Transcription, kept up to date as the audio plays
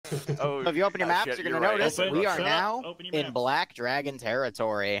Oh, So if you open your maps, shit, you're going to right. notice we are Shut up. now Open your in maps. Black Dragon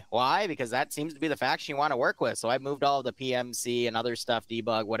territory. Why? Because that seems to be the faction you want to work with. So I've moved all the PMC and other stuff,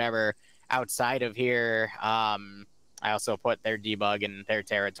 debug, whatever, outside of here. I also put their debug in their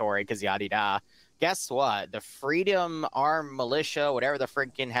territory because yada da. Guess what? The Freedom Arm Militia, whatever the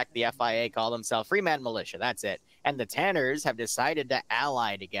freaking heck the FIA call themselves, Freeman Militia, that's it. And the Tanners have decided to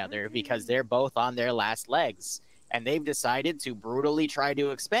ally together because they're both on their last legs. And they've decided to brutally try to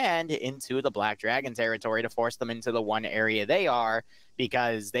expand into the Black Dragon territory to force them into the one area they are,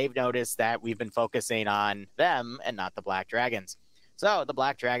 because they've noticed that we've been focusing on them and not the Black Dragons. So the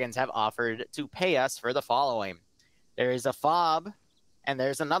Black Dragons have offered to pay us for the following. There is a fob, and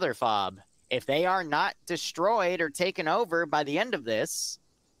there's another fob. If they are not destroyed or taken over by the end of this,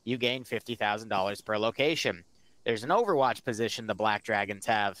 you gain $50,000 per location. There's an Overwatch position the Black Dragons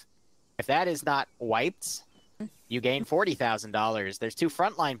have. If that is not wiped, you gain $40,000. There's 2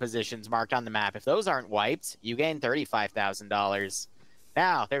 frontline positions marked on the map. If those aren't wiped, you gain $35,000.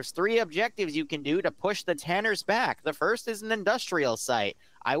 Now, there's 3 objectives you can do to push the Tanners back. The first is an industrial site.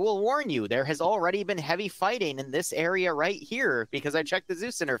 I will warn you, there has already been heavy fighting in this area right here because I checked the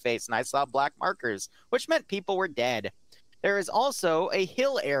Zeus interface and I saw black markers, which meant people were dead. There is also a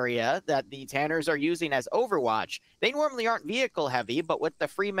hill area that the Tanners are using as Overwatch. They normally aren't vehicle heavy, but with the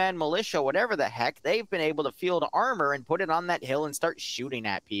Freeman Militia, whatever the heck, they've been able to field armor and put it on that hill and start shooting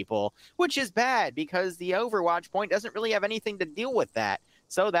at people, which is bad because the Overwatch point doesn't really have anything to deal with that.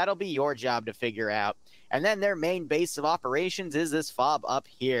 So that'll be your job to figure out. And then their main base of operations is this fob up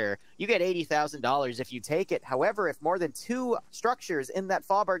here. You get $80,000 if you take it. However, if more than 2 structures in that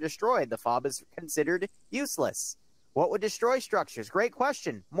fob are destroyed, the fob is considered useless. What would destroy structures? Great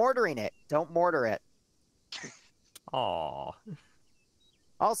question. Mortaring it. Don't mortar it. Aww.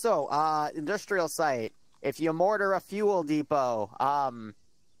 Also, industrial site. If you mortar a fuel depot,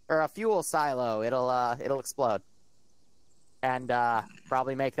 or a fuel silo, it'll explode. And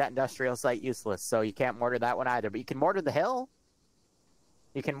probably make that industrial site useless. So you can't mortar that one either. But you can mortar the hill.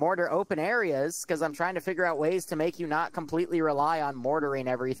 You can mortar open areas, because I'm trying to figure out ways to make you not completely rely on mortaring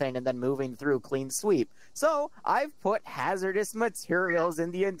everything and then moving through clean sweep. So I've put hazardous materials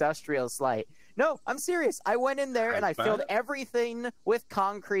in the industrial site. No, I'm serious. I went in there and I filled everything with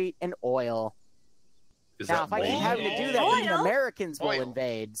concrete and oil. Now, if I keep having to do that, then the Americans will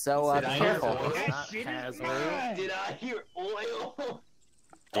invade. So be careful. Did I hear oil?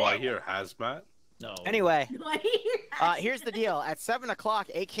 Do I hear hazmat? No. Anyway, here's the deal. At 7 o'clock,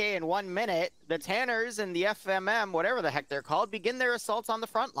 aka in 1 minute, the Tanners and the FMM, whatever the heck they're called, begin their assaults on the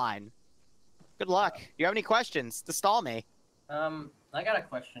front line. Good luck. Do you have any questions to stall me? I got a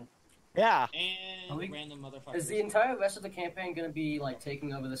question. Yeah. And random motherfuckers. Is the entire rest of the campaign gonna be, like,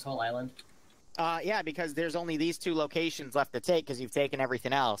 taking over this whole island? Yeah, because there's only these 2 locations left to take because you've taken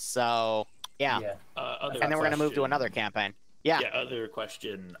everything else. So, yeah. Other And then we're going to move to question. another campaign. Yeah. Yeah, other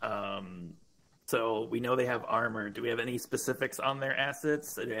question. So we know they have armor. Do we have any specifics on their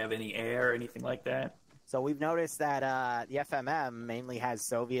assets? Do they have any air or anything like that? So we've noticed that the FMM mainly has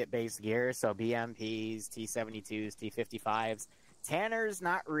Soviet-based gear, so BMPs, T-72s, T-55s. Tanners,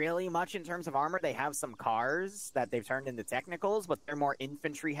 not really much in terms of armor. They have some cars that they've turned into technicals, but they're more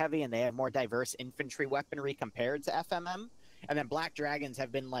infantry-heavy, and they have more diverse infantry weaponry compared to FMM. And then Black Dragons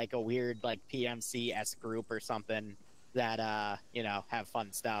have been like a weird, like, PMC-esque group or something that, you know, have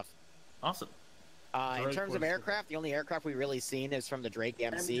fun stuff. Awesome. In terms of aircraft, the only aircraft we've really seen is from the Drake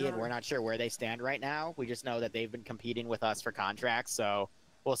MC, and we're not sure where they stand right now. We just know that they've been competing with us for contracts, so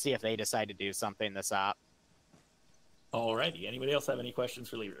we'll see if they decide to do something this op. Alrighty. Anybody else have any questions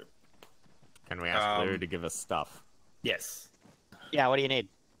for Leader? Can we ask Larry to give us stuff? Yes. Yeah, what do you need?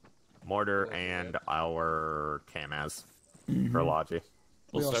 Mortar and our KMAs for Logi.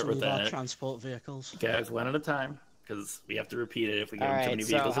 We'll start with that. Transport vehicles. Guys, one at a time, because we have to repeat it if we get All too right, many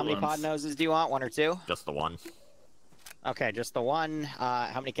so vehicles how many at pod once. noses do you want? 1 or 2? Just the one. Okay, just the one.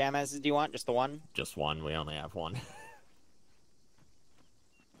 How many KMSs do you want? Just the one? Just one. We only have one.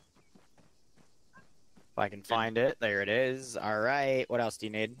 If I can find it. There it is. All right. What else do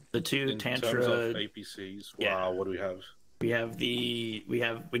you need? The 2 In terms Tantra. of APCs, Yeah. what do we have?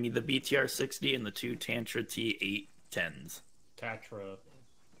 We need the BTR 60 and the 2 Tantra T810s. Tatra.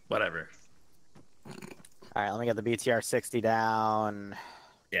 Whatever. All right, let me get the BTR 60 down.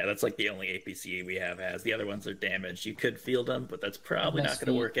 Yeah, that's like the only APC we have has. The other ones are damaged. You could field them, but that's probably not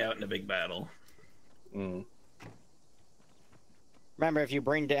going to work out in a big battle. Mm. Remember, if you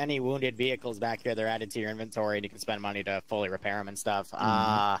bring to any wounded vehicles back here, they're added to your inventory, and you can spend money to fully repair them and stuff.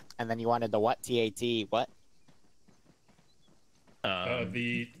 And then you wanted the what? TAT, what?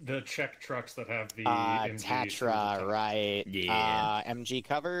 The Czech trucks that have the MGs Tatra, right? Yeah. MG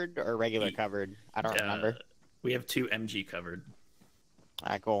covered or regular covered? I don't remember. We have 2 MG covered.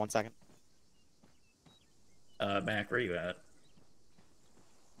 All right, cool. 1 second. Mac, where are you at?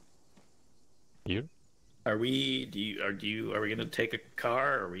 You? Are we gonna take a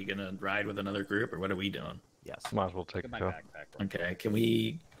car, or are we gonna ride with another group, or what are we doing? Yes. Might as well take a go. Okay, can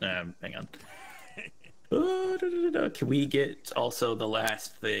we hang on. Can we get also the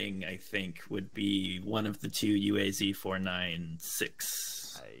last thing? I think would be one of the 2 UAZ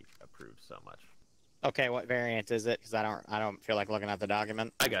 496. I approve so much. Okay, what variant is it? Because I don't feel like looking at the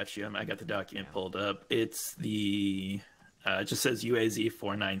document. I got you. I got the document pulled up. It's the it just says UAZ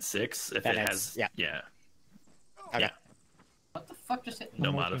 496. If Then it it's- has yeah. yeah. Okay. What the fuck just hit me?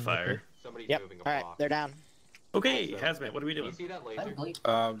 No modifier. Somebody's Yep. moving a All right, block. they're down. Okay, Hazmat, what are we Can you doing? see that I laser? believe- Just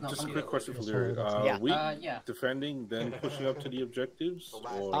No, a I'm quick good. question for Lyric. Yeah. We Yeah. defending, then pushing up to the objectives?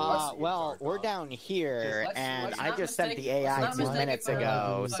 Or... Well, we're down here, Let's- and let's I not just sent mistake- the AI let's 2 not minutes mistake it for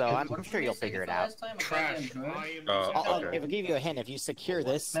ago, fucking- so I'm what sure did you'll we say figure it for out. last time? A Trash. goddamn drone? okay. I'll give you a hint. If you secure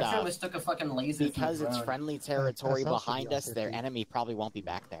this My friend stuff, mistook a fucking laser because for a it's drone. friendly territory behind us, their enemy probably won't be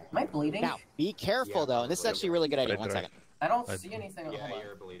back there. Am I bleeding? Now, be careful though, and this is actually a really good idea. 1 second. I don't see anything. Hold Yeah, on.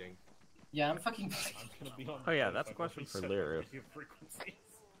 you're bleeding. Yeah, I'm fucking. Oh yeah, that's a question for Lyra.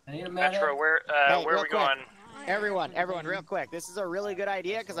 I need a minute. Metro, where Hey, are real we quick. going? Everyone, real quick. This is a really good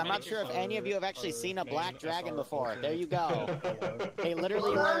idea because I'm not sure if any of you have actually seen a black dragon before. There you go. They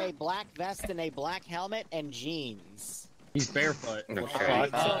literally wear a black vest and a black helmet and jeans. He's barefoot. Okay.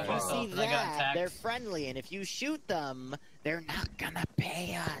 Alright, so if you see I got that, attacked. they're friendly, and if you shoot them, they're not gonna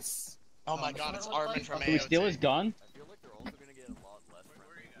pay us. Oh my god, it's Armin from Can we steal his AOT. gun?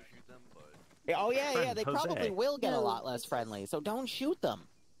 Oh yeah, they probably will get a lot less friendly. So don't shoot them.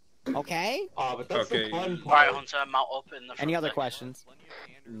 Okay? Oh, but that's Okay. the fun Alright, part. Hunter, mount up in the front. Any other there. questions?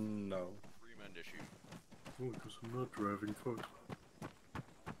 No. Oh, because I'm not driving first.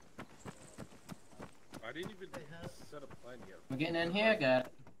 I didn't even set a plan yet. We're getting in here, guy.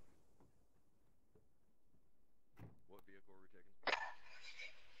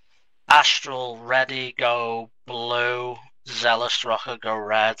 Astral, ready, go blue. Zealous Rocker, go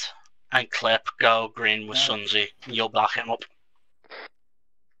red. And Clip, go green with Sunzi. You'll back him up.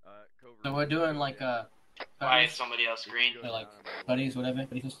 So we're doing like Why is somebody else green? or like buddies, whatever,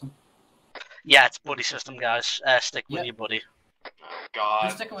 buddy system. Yeah, it's buddy system, guys. Stick with Yep. your buddy.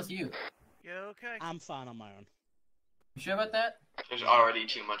 Who's sticking with you? You okay? I'm fine on my own. You sure about that? There's already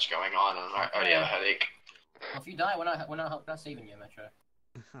too much going on, and I already have a headache. Well, if you die, we're not saving you, Metro.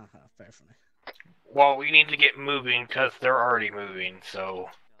 Fair for me. Well, we need to get moving because they're already moving, so.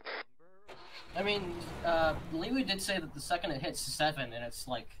 I mean, Lewy did say that the second it hits 7, and it's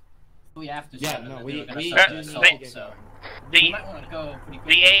like 3 after 7. no, that we- they're gonna we- start Uh, the assault, they- so The, you might want to go pretty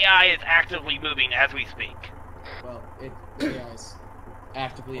quickly. the AI is actively moving as we speak. Well, the AI's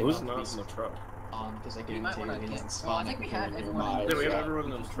actively Who's about not to in be the truck? on because I We might guarantee wanna he get- doesn't well, I spawn think we anywhere have everyone nearby. in Yeah, we have so-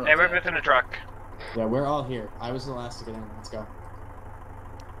 everyone in the truck. Everyone's in the truck. Yeah, we're all here. I was the last to get in. Let's go.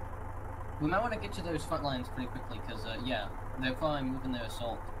 We might want to get to those front lines pretty quickly, because, yeah, they're probably moving their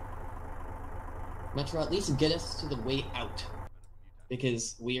assault. Metro, at least get us to the way out.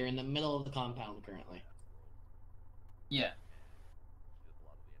 Because we are in the middle of the compound currently. Yeah.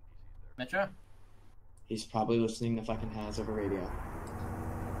 Metro? He's probably listening to fucking Haz over radio.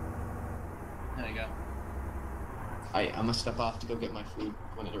 There you go. I'm gonna step off to go get my food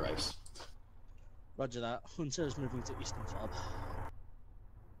when it arrives. Roger that. Hunter is moving to Eastern Fob.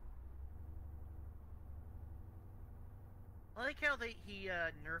 I like how he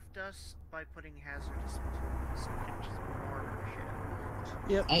nerfed us by putting hazardous materials, so we can just mortar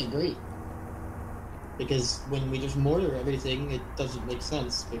shit. Yep. I agree. Because when we just mortar everything, it doesn't make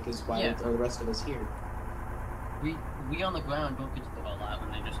sense, because why Yeah. are the rest of us here? We on the ground don't get to do a lot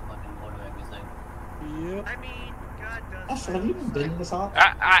when they just fucking mortar everything. Yep. I mean, God does. Ashton, have you even been in this off?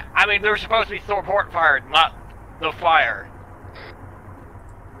 I mean, they're supposed to be support fire, not the fire.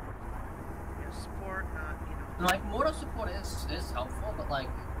 Yeah, support, not, you know. Like, mortar support is helpful, but, like,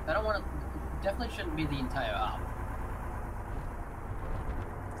 I don't want to... Definitely shouldn't be the entire op.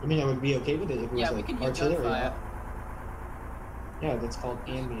 I mean, I would be okay with it if it was Yeah, we like can use artillery. gunfire. Yeah, that's called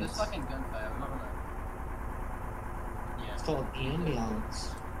There's ambience. fucking gunfire, I'm not gonna... It's called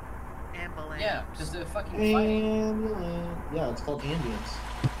ambience. Ambulance. Yeah, because they're fucking fighting. Ambulance. Yeah, it's called ambience.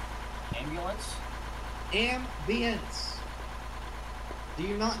 Ambulance? Ambience. Do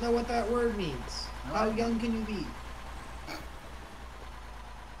you not know what that word means? No. How young can you be?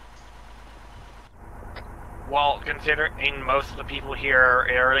 Well, considering most of the people here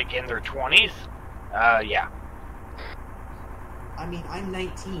are like in their 20s, yeah. I mean, I'm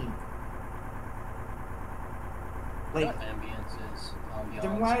 19. Like, ambience is ambiance.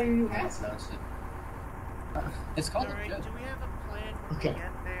 then why are you asking? It's called Alright, a do we have a plan when we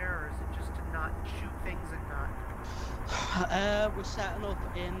get there, or is it just to not shoot things and not? We're setting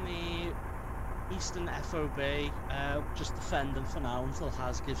up in the eastern FOB, just defending for now until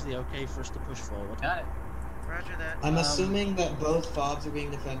Haz gives the okay for us to push forward. Got it. Roger that. I'm assuming that both fobs are being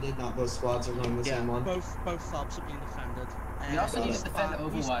defended, not both squads are going the same one. both fobs are being defended. We also need to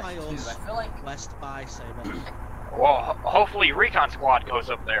defend east by Overwatch us, too. I feel like west by Saber. Well, hopefully Recon Squad goes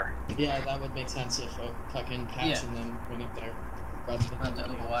up there. Yeah, that would make sense if fucking Patch and them went up there. Rather than to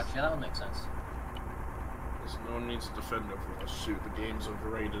Overwatch. Yeah, that would make sense. Because no one needs to defend Overwatch. Shoot, the game's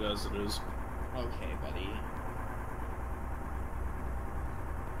overrated as it is. Okay, buddy.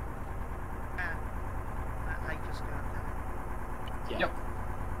 I just got that. Yeah. Yep.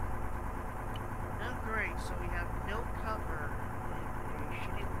 Oh, great. So we have no cover in a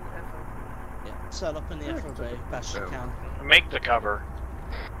shitty little FOB. Yeah, set up in the FOB, best you can. Make the cover.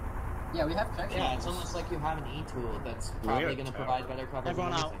 Yeah, we have protection. Yeah, it's almost like you have an E-tool that's probably going to provide better cover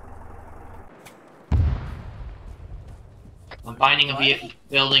Everyone than out. anything. I'm finding a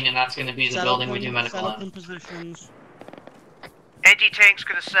building, and that's going to be the building we do medical Set up on. in positions. Anti-tank's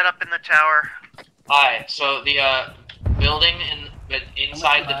gonna set up in the tower. Alright, so the building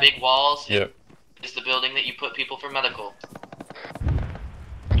inside the big walls is the building that you put people for medical.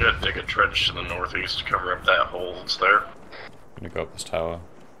 You gotta dig a trench to the northeast to cover up that hole that's there. Gonna go up this tower.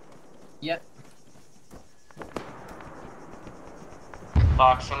 Yep.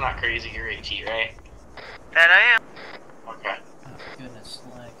 Fox, I'm not crazy, you're AT, right? That I am. Okay. Oh, goodness,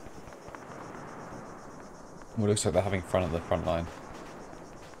 like. Well, it looks like they're having fun at the front line.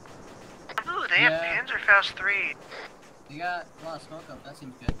 Ooh, they have Panzerfaust 3. You got a lot of smoke up, that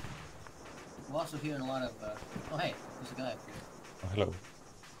seems good. We're also hearing a lot of, oh hey, there's a guy up here. Oh, hello.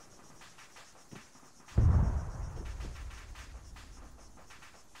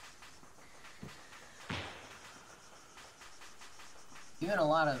 Hearing a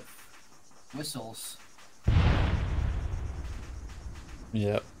lot of whistles.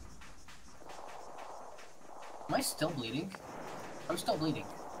 Yep. Am I still bleeding? I'm still bleeding.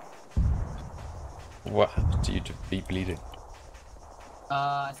 What happened to you to be bleeding?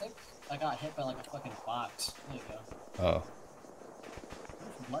 I think I got hit by like a fucking box. There you go. Oh. How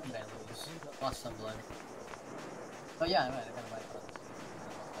much blood did I lose? Lost some blood. But yeah, I got a bite.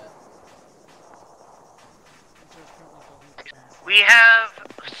 We have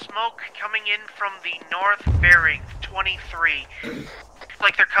smoke coming in from the north bearing 23.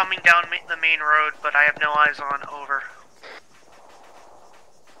 Like they're coming down the main road, but I have no eyes on. Over.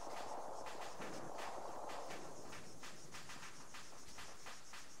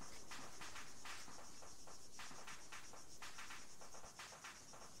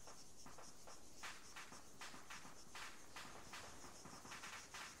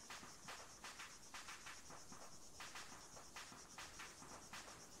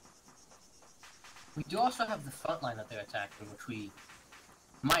 We do also have the front line that they're attacking, which we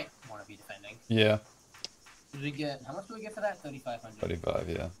might want to be defending. Yeah. Did we get, how much do we get for that? 3,500. 35,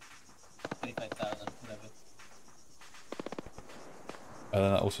 yeah. 35,000, whatever. And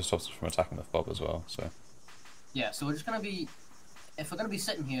then that also stops us from attacking the fob as well, so. Yeah, so we're just gonna be, if we're gonna be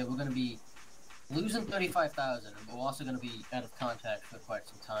sitting here, we're gonna be losing 35,000, but we're also gonna be out of contact for quite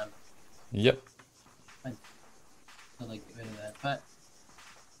some time. Yep. So like get rid of that, but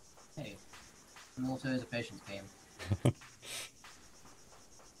hey, the military is a patience game.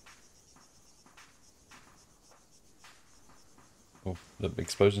 Well, the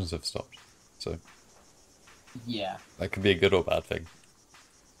explosions have stopped, so. Yeah. That could be a good or bad thing.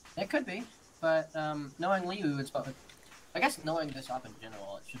 It could be, but knowing Liu, it's probably, I guess knowing this op in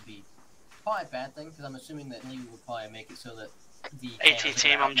general, it should be probably a bad thing, because I'm assuming that Liu would probably make it so that the AT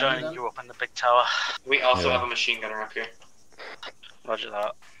team, I'm joining you up in the big tower. We also have a machine gunner up here. Roger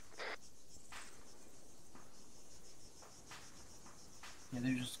that. Yeah,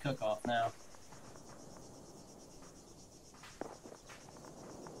 they're just cook off now.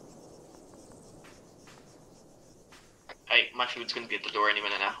 Hey, my food's gonna be at the door any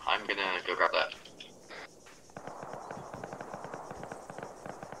minute now. I'm gonna go grab that.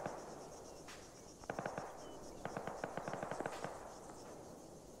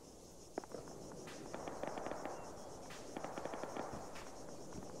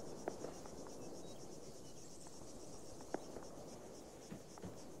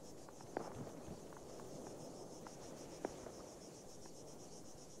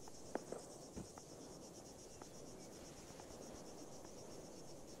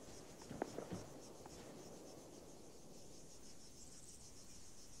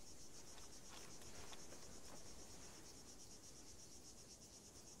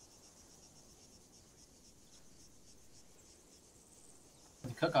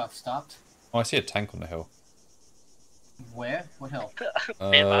 cook-off stopped. Oh, I see a tank on the hill. Where? What hill?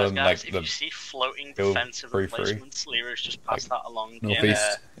 Be advised, guys, like if the you see floating hill defensive 3-3. emplacements, Leroy's just passed that along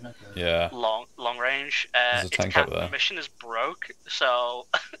Northeast. Yeah. long range. There's a Its tank up there. captain mission is broke, so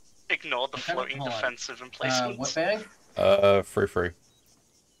ignore the floating hold on. defensive emplacements. What bearing? 3-3.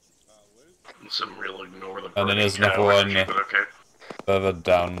 Some real ignore the And then there's another one further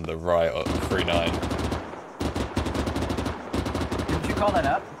down the right at 3-9. Did you call that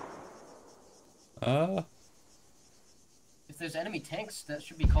up? If there's enemy tanks, that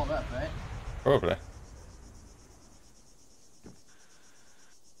should be called up, right? Probably.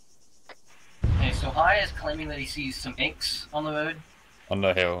 Okay, so I is claiming that he sees some inks on the road. On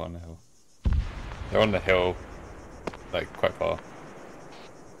the hill, They're on the hill, like, quite far.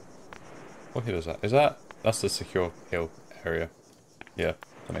 What hill is that? That's the secure hill area. Yeah,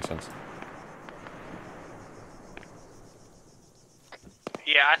 that makes sense.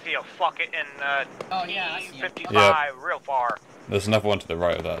 Yeah, I see a fuck it in oh, yeah, I see 55 Yeah. real far. There's another one to the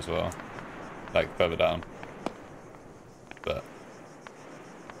right of that as well. Like, further down. But...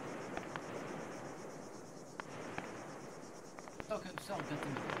 Still a good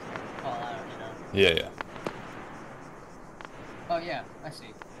thing to call out, Yeah. Oh, yeah, I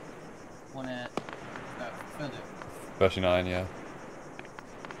see. One at... further. 39, yeah.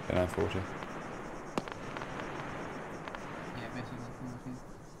 940. Yeah, basically 42.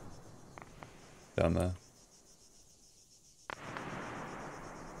 Down there.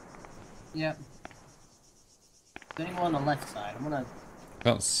 Yep. Is there anyone on the left side? I'm gonna... I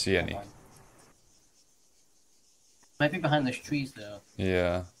can't see any. Might be behind those trees, though.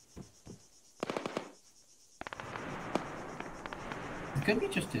 Yeah. It could be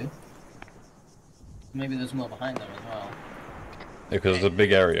just two. Maybe there's more behind them as well. Yeah, because there's a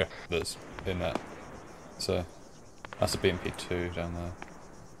big area that's in that. So, that's a BMP2 down there.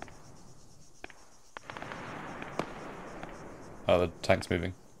 Oh, the tank's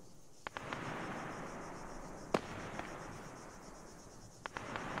moving.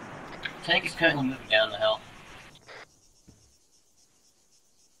 Tank is currently moving down the hill.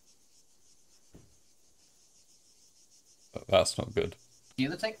 But that's not good. The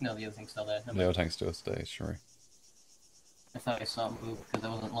other tank? No, the other tank's still there. The other tank's still stationary. I thought I saw him move because I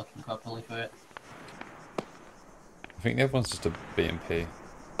wasn't looking properly for it. I think the other one's just a BMP.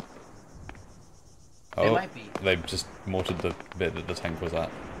 It might be. They just mortared the bit that the tank was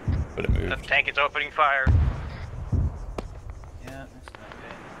at, but it moved. The tank is opening fire. Yeah, that's not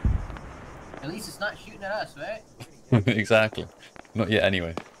good. At least it's not shooting at us, right? Exactly. Not yet,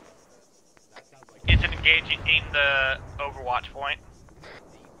 anyway. It's engaging in the Overwatch point.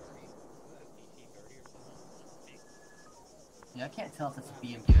 Yeah, I can't tell if it's a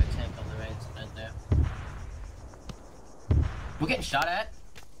BMP or a tank on the right side there. We're getting shot at.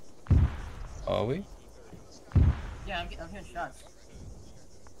 Are we? Yeah, I'm hearing shots.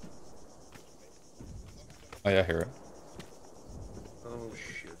 Oh yeah, I hear it. Oh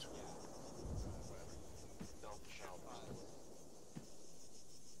shit.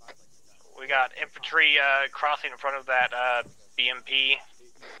 We got infantry crossing in front of that BMP.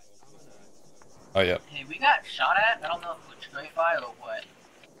 Oh yeah. Hey, we got shot at. I don't know if it was straight fire or what.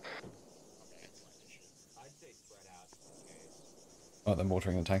 Oh, they're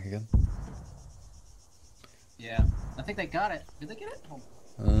mortaring the tank again. Yeah, I think they got it. Did they get it? Oh.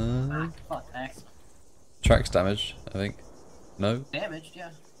 Fuck, X. Track's damaged, I think. No? Damaged, yeah.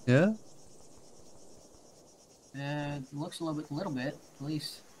 Yeah? It looks a little bit, at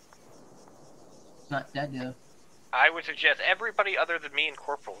least. It's not dead though. I would suggest everybody other than me and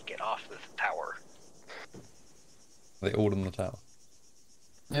Corporal get off this tower. Are they all in the tower?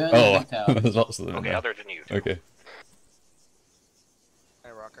 They're in the big tower. There's lots of them in Okay, there. other than you. Okay.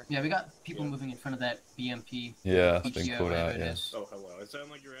 Hey, Rocker. Yeah, we got people moving in front of that BMP. Yeah, it's been POG, called out, whatever it yeah. is. Oh, hello. It sounded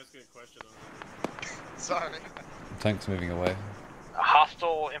like you were asking a question. Sorry. The tank's moving away. A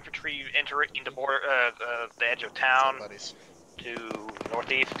hostile infantry entering the border, the edge of town to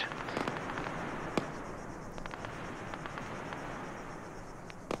northeast.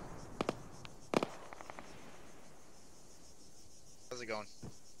 How's it going?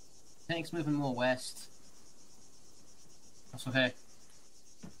 Tank's moving more west. That's okay.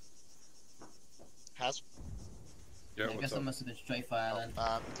 Has? Yeah, I guess it must have been straight fire then.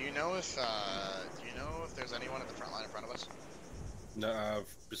 Do you know if there's anyone at the front line in front of us? No,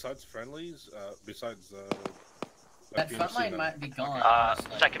 besides friendlies, besides That front line might be gone.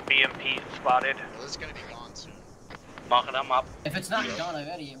 Second BMP spotted. Well, it's gonna be gone soon. Marking them up. If it's not gone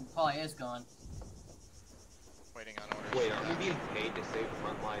already, it probably is gone. Waiting on orders. Wait, are we being paid to save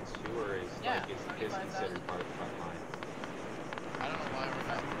front lines too, or is Yeah, like is considered part of the front line? I don't know why we're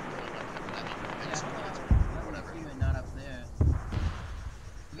not going up. I mean, it's whatever. You and not up there.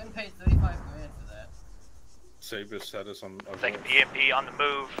 We're getting paid 35 grand for that. Saber status on. I think PMP on the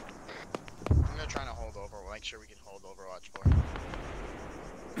move. I'm gonna try to hold over. We'll make sure we can hold Overwatch for.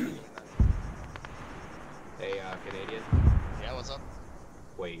 Hey, Canadian? Yeah, what's up?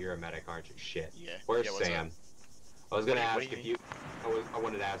 Wait, you're a medic, aren't you? Shit. Yeah. Where's yeah, what's Sam? Up? I was gonna What ask do you if you... I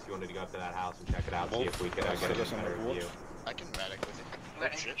wanted to ask if you wanted to go up to that house and check it out, see if we could get a better view. I can medic with you. We're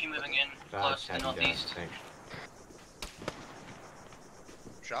going to be moving in close to the northeast.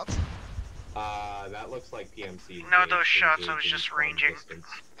 Shots? That looks like PMCs. No, those shots, I was just ranging.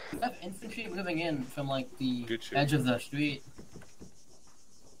 We have infantry moving in from like the edge of the street.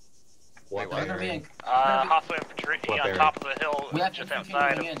 What bearing? Hostile infantry on top of the hill, just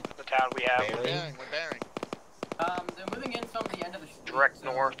outside of the town we have. We're bearing. They're moving in from the end of the street. Direct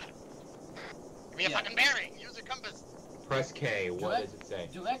north. Give me a fucking bearing! Use your compass! Press K, what does it say?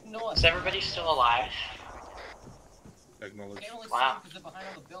 Direct north. Is everybody still alive? Acknowledge. Wow.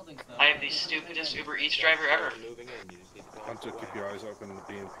 I have the stupidest Uber Eats driver ever. Hunter, keep your eyes open. The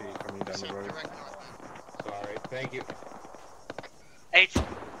BMP coming down the road. Sorry, thank you.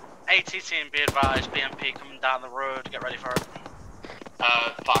 ATT, be advised, BMP coming down the road, get ready for it.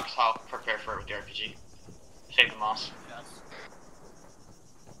 Fox, I'll prepare for it with the RPG. Save the moss.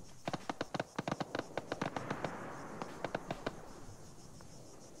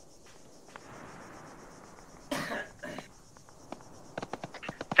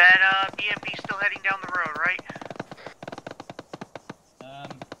 That BMP still heading down the road, right?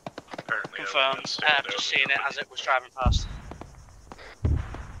 Confirmed. I've just seen it as it was driving past.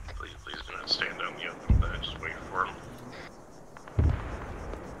 Please do not stand down the open there, just wait for him.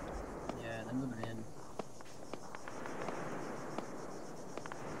 Yeah, they're moving in.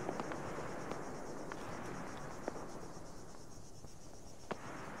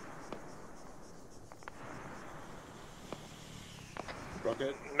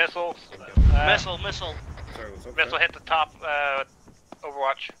 Rocket. Missiles. Missile. Sorry, what's up? Missile hit the top,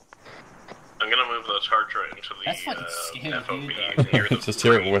 Overwatch. I'm gonna move the charge right into the FOB near the Just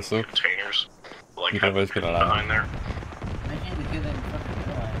hear it whistle. containers. Like, You can always get it out. behind there. I can't even get in fucking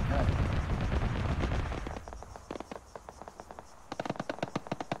middle of it.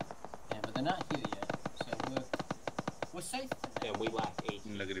 Yeah, but they're not here yet, so we're safe. And we lack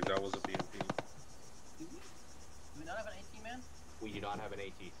 18. Negative, that was a BMP. Do we not have an AT man? We do not have an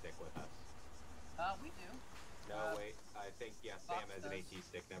AT stick with us. We do. No, wait. I think, yeah, Sam has an AT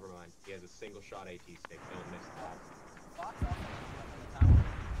stick. Never mind. He has a single shot AT stick. Don't miss that. Fox also has the tower.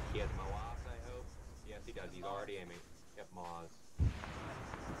 He has Moaz, I hope. Yes, he does. He's already aiming. Yep, Moaz.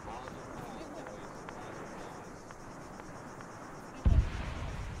 Moaz or Moaz, boys. Moaz or Moaz.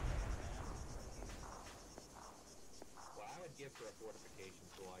 What I would give for a fortification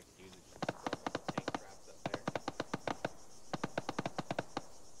tool, I could use it just to throw a couple tank traps up there.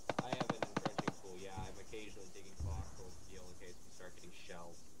 I have an entrenching tool, yeah. I'm occasionally digging foxholes to deal in case we start getting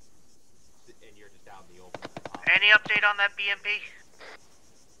shelled. And you're just out in the open. Any update on that BMP?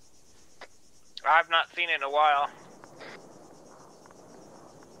 I've not seen it in a while.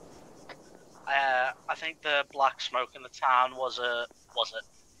 I think the black smoke in the town was it?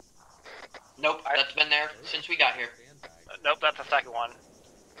 Nope, that's been there since we got here. Nope, that's the second one.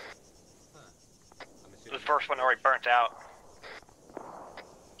 The first one already burnt out.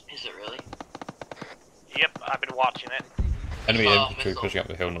 Is it really? Yep, I've been watching it. Enemy Oh, infantry missile. pushing up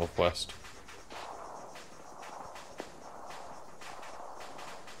the hill northwest.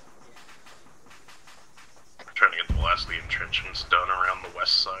 We're trying to get the last of the entrenchments done around the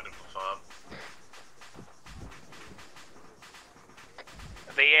west side of the fob.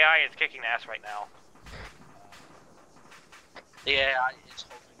 The AI is kicking ass right now. The AI is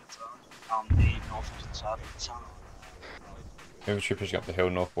holding its own on the northeastern side of the town. Infantry pushing up the hill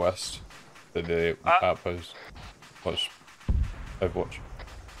northwest. The outpost. Watch. Overwatch.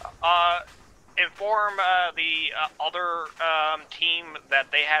 Inform the other team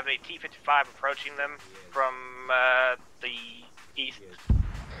that they have a T-55 approaching them from the east.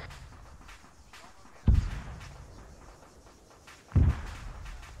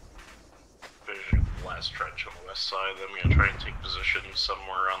 Vision of the last trench on the west side, then we're gonna try and take position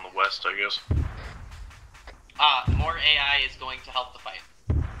somewhere on the west, I guess. More AI is going to help the fight.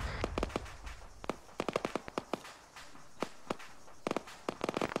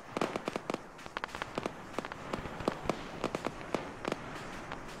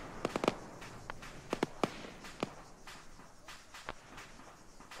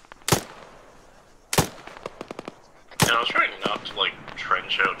 And I was trying not to, like,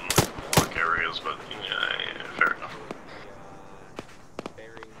 trench out in, like, block areas, but, yeah, fair enough.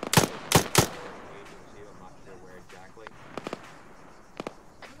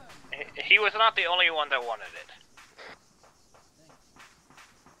 not the only one that wanted it.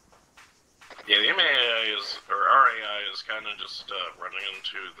 Yeah, the MAI is, or RAI is kind of just running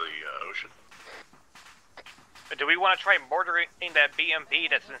into the ocean. But do we want to try murdering that BMP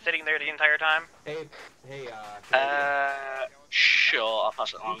that's been sitting there the entire time? Hey, Sure, I'll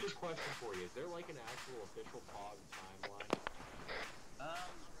pass it on. Stupid question for you. Is there like an actual official POG timeline?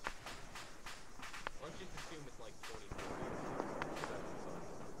 Let's just assume it's like 24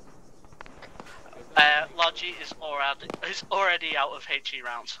 years. Logi is already out of HE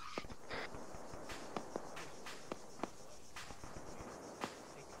rounds.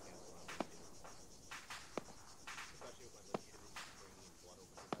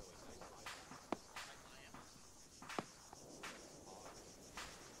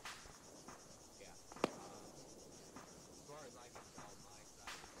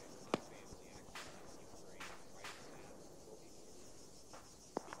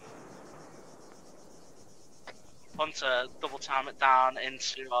 To double time it down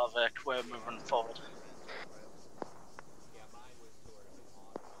into our we're moving forward.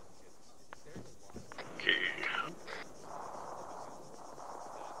 Okay.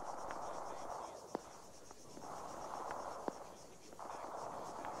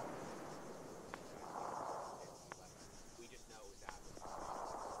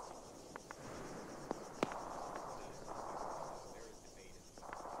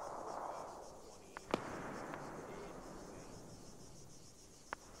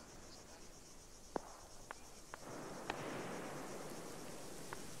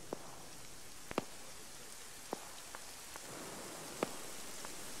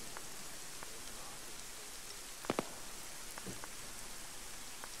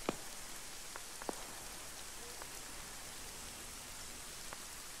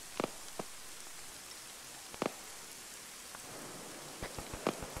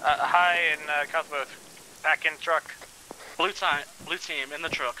 Hi, in Cosmos. Back in truck. Blue team in the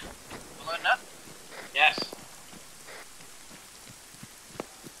truck. Loading up? Yes.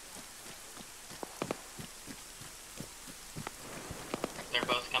 They're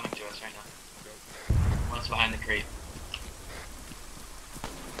both coming to us right now. One's behind the crate.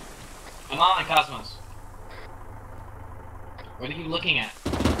 Come on, Cosmos. What are you looking at?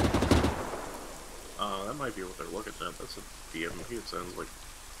 That might be what they're looking at. That's a DMP, it sounds like.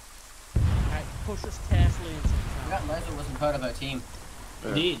 Alright, push us carefully into the town. That laser wasn't part of our team. Yeah.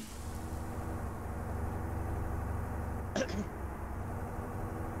 Indeed.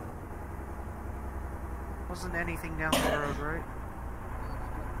 Wasn't anything down the road, right?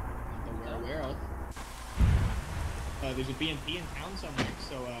 Not that we're aware of. There's a BMP in town somewhere,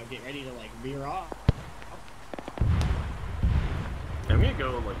 so get ready to like rear off. I'm gonna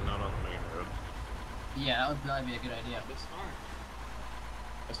go like not on the main road. Yeah, that would probably be a good idea. Good start.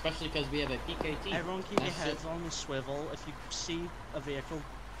 Especially because we have a PKT. Everyone keep your heads on the swivel. If you see a vehicle,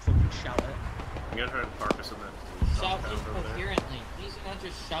 fucking shout it. I'm gonna try to park us in that. Shout compound over there. incoherently. Please do not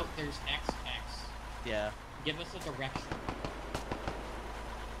just shout there's XX. Yeah. Give us a direction.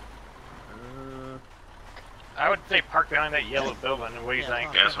 I would say park behind that yellow building. What do you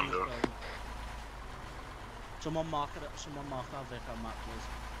think? Yes, I'm doing. Someone mark it up. Someone mark our vehicle map,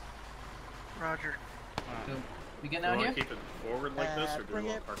 please. Roger. So, we getting Do you out want here? to keep it forward like this, or do Bring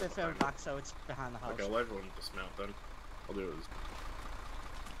you it want to park a it bit behind back so it's behind the house. Okay, I'll let everyone dismount then. I'll do it.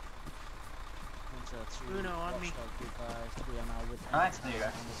 Uno on me. Alright, there you go.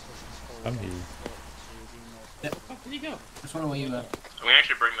 I'm here. Yep. Where did you go? Which one were you I'm gonna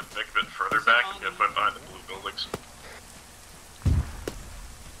actually bring the Vic a bit further back and get put behind the blue buildings.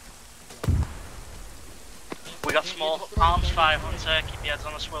 We got small arms fire hunter, keep your heads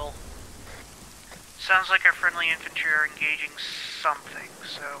on a swivel. Sounds like our friendly infantry are engaging something,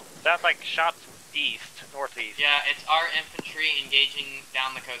 so... Sounds like shots east, northeast. Yeah, it's our infantry engaging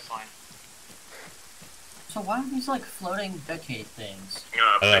down the coastline. So why are these like floating decade things?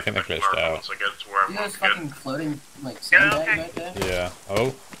 I think they glitched out. Once I get to where You I'm guys going fucking floating like sandbags right there? Yeah.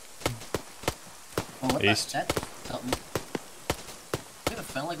 Oh. Oh, what East. That's something. We have a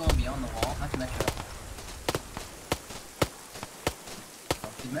friendly going beyond the wall. How can that show?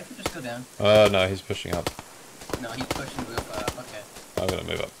 Did Metro just go down? No, he's pushing up. No, he's pushing real far up. Okay. I'm gonna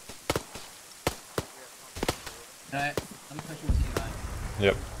move up. Alright, I'm pushing with you guys.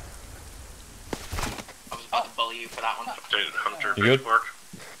 Yep. I was about to bully you for that one. Updated Hunter You good? Vic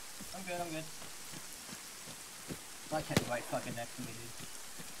I'm good, I'm good. I can't right fucking next to me, dude.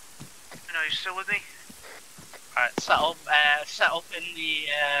 You know, you still with me? Alright, set up in the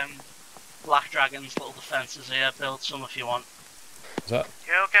Black Dragon's little defences here, build some if you want. Is that?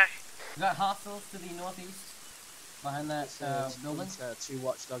 Yeah, okay. We got hostiles to the northeast. behind that building. To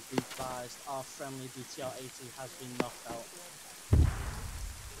Watchdog be advised, our friendly BTR-80 has been knocked out.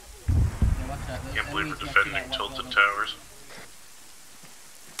 Yeah, watch out. Can't believe we're defending tilted towers.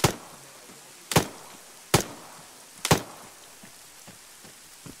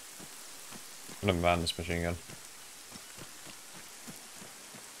 I'm gonna man this machine gun.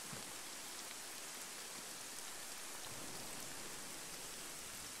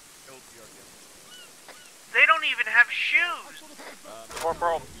 They don't even have shoes.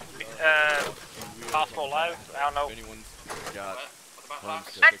 Corporal, possible live? I don't know. Anyone's got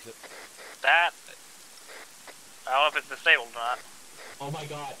That. I don't know if it's disabled or not. Oh my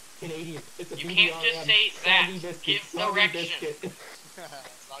god, Canadian. It's a You can't just say that. Give direction.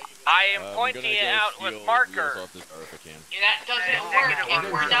 I am pointing it out with marker. That doesn't work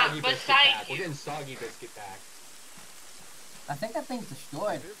if we're not beside We're you. getting soggy biscuit back. I think that thing's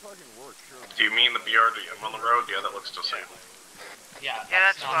destroyed. Do you mean the BRD? I'm on the road? Yeah, that looks disabled. Yeah,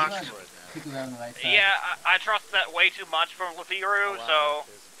 that's fucked. Keep around the right side. Yeah, I trust that way too much from Lethiru, so...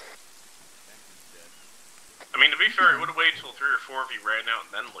 I mean, to be fair, it would have waited till 3 or 4 of you ran out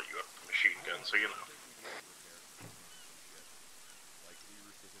and then lit you up with the machine gun, so you know.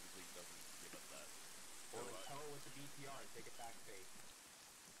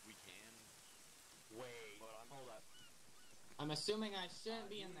 I'm assuming I shouldn't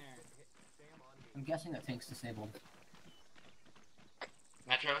be in there. I'm guessing that tank's disabled.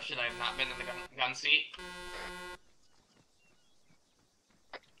 Metro, should I have not been in the gun seat?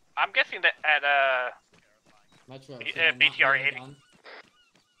 I'm guessing that at, Metro, BTR-80.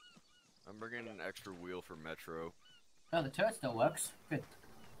 I'm bringing an extra wheel for Metro. Oh, the turret still works. Good.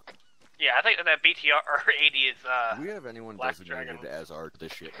 Yeah, I think that BTR-80 is, Do we have anyone Black designated Dragon. as our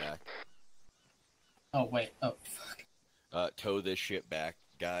this shit back? Oh, wait. Oh, fuck. Tow this shit back,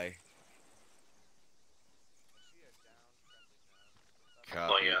 guy.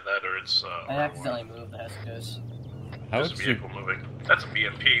 Well, yeah, that or it's, I accidentally moved the Hesicos. There's a vehicle moving. That's a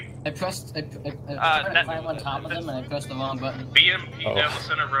BMP. I pressed, I tried to climb on top of them and I pressed the wrong button. BMP down the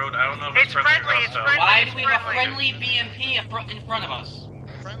center road. I don't know if it's friendly or hostile. Why do we have a friendly BMP in front of us?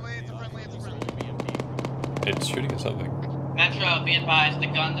 It's shooting at something. Metro, be advised, the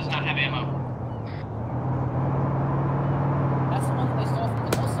gun does not have ammo. That's the one that they stole from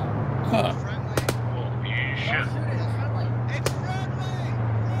the hillside. Huh. Holy shit.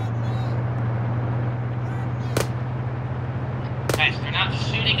 Guys, they're not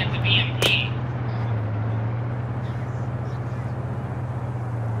shooting at the BMP.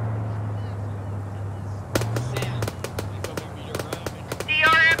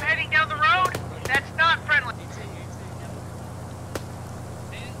 DRM heading down the road? That's not friendly.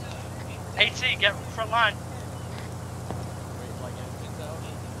 AT, get front line.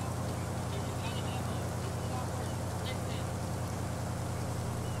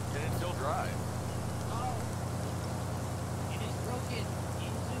 Can it still drive? It is broken.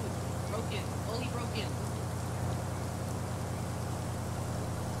 Broken. Fully broken.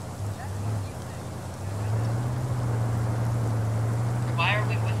 Why are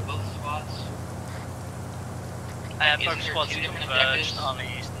we with both squads? And Isn't both there squads two different converged objectives? on the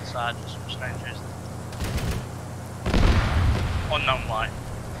eastern side for some strange reason. Unknown why.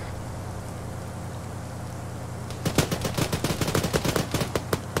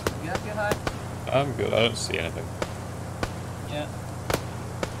 You got good high? I'm good, I don't see anything. Yeah.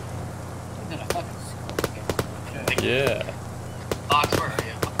 I'm gonna fucking score. Yeah. Fox, where are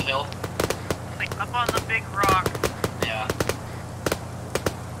you? Up the hill? Like up on the big rock. Yeah.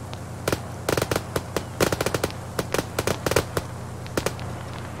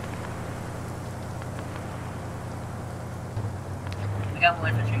 We got more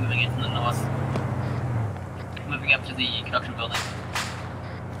infantry moving in from the north. Moving up to the production building.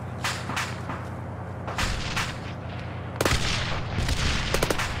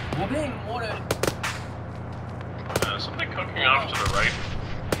 We're being ordered. Something cooking off to the right.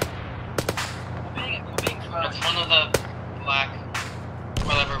 We're being It's one of the black,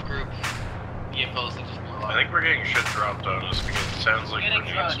 whatever group vehicles that just blew up. I think we're getting shit dropped on us because it sounds like getting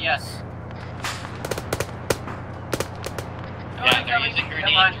grenades. thrown, yes. Yeah, they're using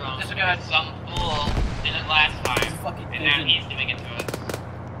grenade drones because some fool did it last time, and now he's doing it to us.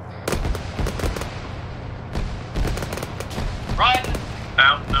 Run!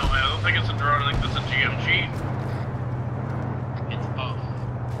 No, I don't think it's a drone, I think that's a GMG. It's both.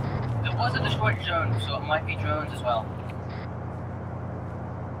 It was a destroyed drone, so it might be drones as well.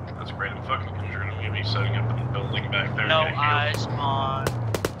 That's great, I'm fucking concerned I'm gonna be setting up a building back there. No getting eyes on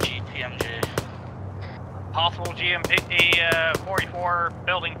GPMG. Possible GMP 44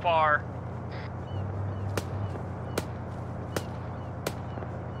 building far.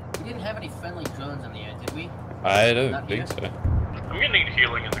 any friendly drones in the air, did we? I don't Not think here? so. I'm gonna need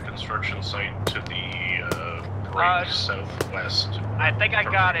healing in the construction site to the right southwest. I think I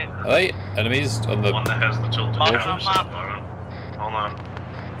got it. Are they enemies on the one that has the tilted Mark towers on up on it? Hold on.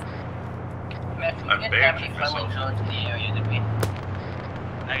 Matt, we I'm didn't have any bandaging friendly myself. drones in the area, did we?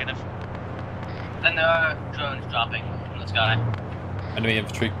 Negative. Then there are drones dropping from the sky. enemy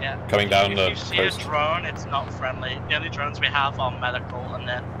infantry Yeah. coming down If the you see coast? a drone, it's not friendly. The only drones we have are medical, and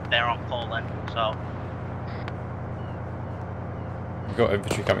they're on Poland. So We've got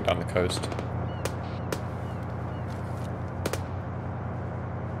infantry coming down the coast.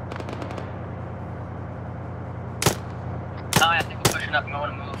 Oh, I think we're pushing up. I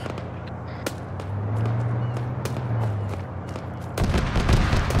want to move.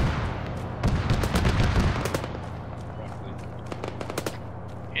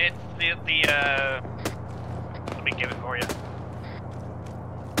 It's let me give it for you.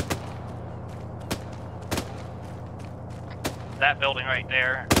 That building right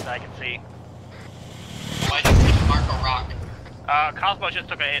there that I can see. Why did you mark a rock? Cosmo just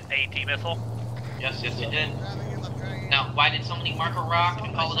took a AT missile. Yes, yes, it did. Now, why did somebody mark a rock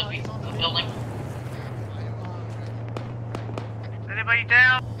and call it a building? Is anybody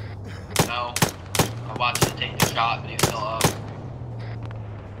down? No. I watched him take the shot, but he fell up.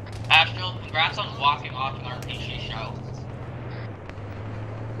 Astral, congrats on walking off an RPG show.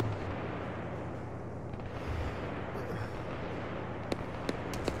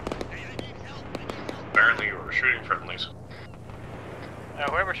 Apparently you were shooting friendlies.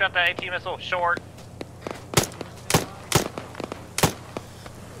 Whoever shot that AT missile short.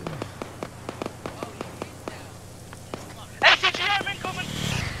 ATGM incoming!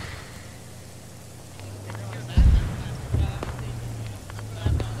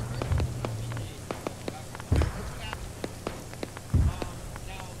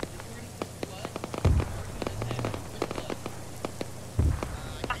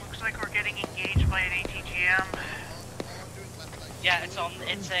 Looks like we're getting engaged by an ATGM. Yeah, it's a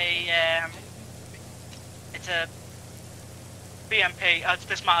BMP. It's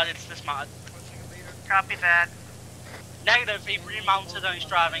dismounted. It's dismounted. Copy that. Negative. He remounted and he's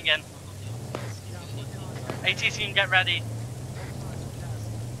driving in. AT team, get ready.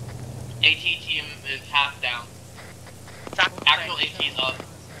 AT team is half down. Actual AT's up.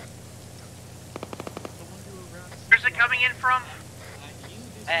 Where's it coming in from?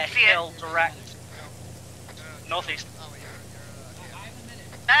 Hill direct. Northeast.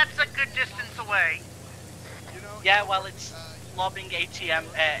 That's a good distance away. Yeah, well, it's lobbing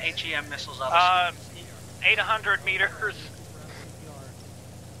AGM missiles at us. 800 meters.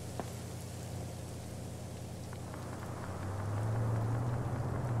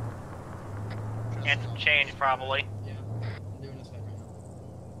 And some change, probably.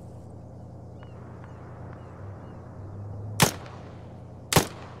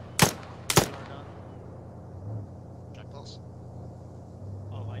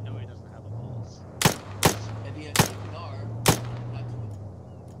 Oh, I know he doesn't have a pulse. Maybe a cigar.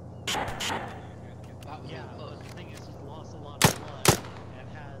 Yeah, but the thing is, he's lost a lot of blood and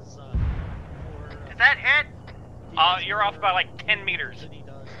has more. Did that hit? You're off by like 10 meters.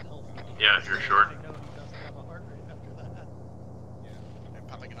 Yeah, if you're short. I'm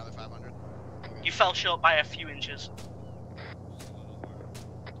pumping another 500. You fell short by a few inches.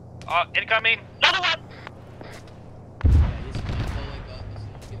 Incoming. Another one.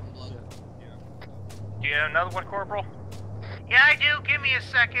 Do you have another one, Corporal? Yeah, I do. Give me a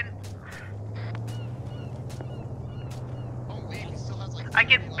second. Holy, he still has like. I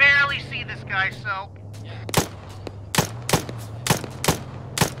can barely see this guy, so.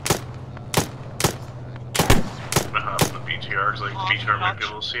 The BTRs, like BTR might be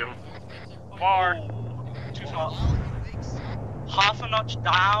able to see him. Far. Too far. Half a notch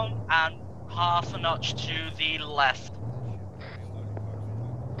down and half a notch to the left.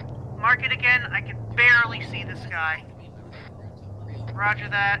 Mark it again. I can barely see this guy. Roger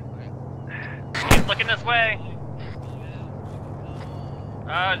that. Keep looking this way.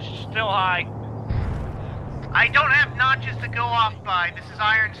 Still high. I don't have notches to go off by. This is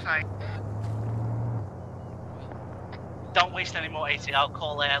iron sight. Don't waste any more AT. I'll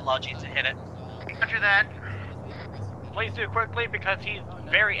call Logi to hit it. Roger that. Please do quickly because he's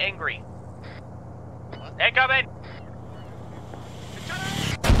very angry. Incoming!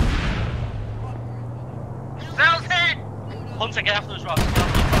 Cells hit! Hunter, get after those rocks.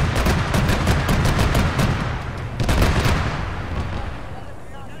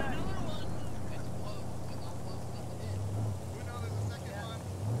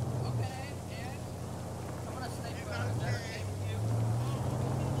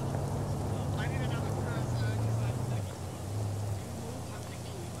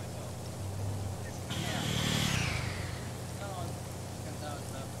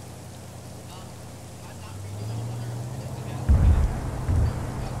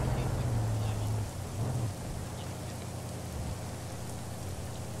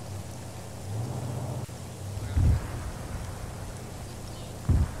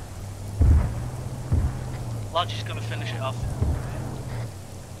 Lodge is going to finish it off.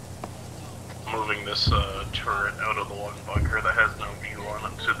 Moving this turret out of the one bunker that has no view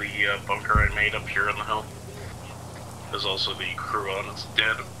on it to the bunker I made up here on the hill. There's also the crew on it's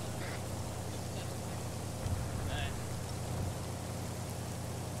dead.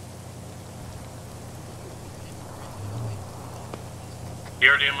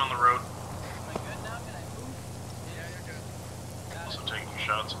 ERDM on the road. Also taking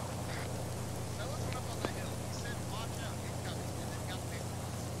shots.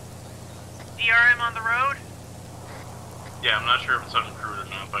 DRM on the road? Yeah, I'm not sure if it's uncrewed or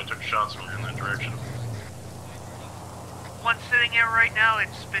not, but I took shots from in that direction. One sitting there right now,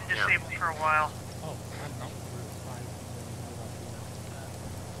 it's been disabled for a while.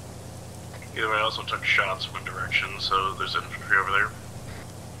 Either way, I also took shots from a direction, so there's infantry over there.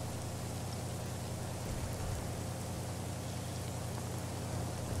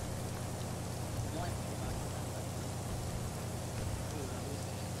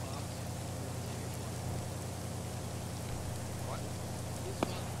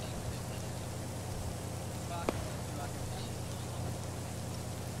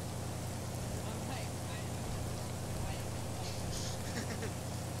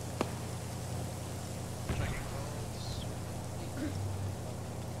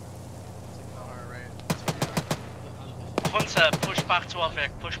 Hunter, push back to our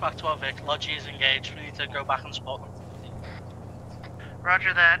Vic, push back to our Vic. Lodgy is engaged, we need to go back and spot them.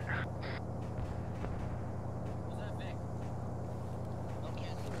 Roger that.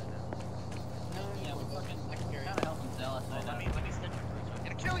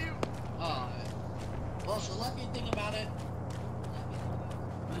 Well, the lucky thing about it.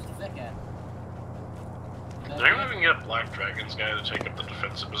 Where's the Vic at? Did anyone even get a Black Dragon's guy to take up the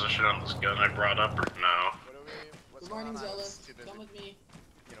defensive position on this gun I brought up, or no? Good morning, Zealous. Come with me.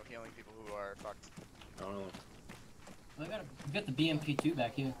 You know, healing people who are fucked. Oh. We got the BMP2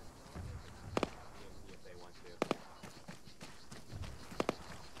 back here.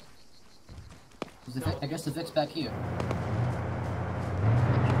 I guess the Vic's back here.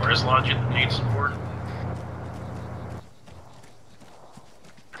 Where's Logic that needs support?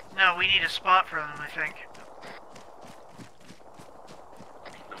 No, we need a spot for them, I think.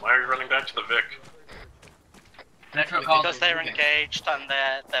 Then why are you running back to the Vic? Because they're engaged and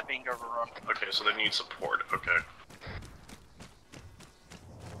they're being overrun. Okay, so they need support, okay.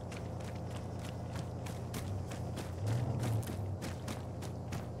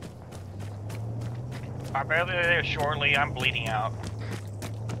 I'm barely there shortly, I'm bleeding out.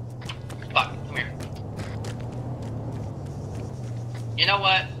 Fuck, come here. You know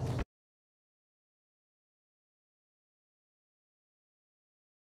what?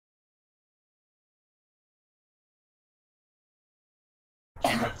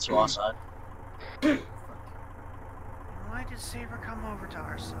 To our side. Why did Saber come over to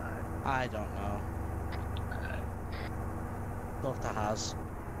our side? I don't know. Doctor has.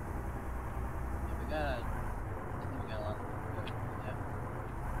 I think we got a lot. Yeah.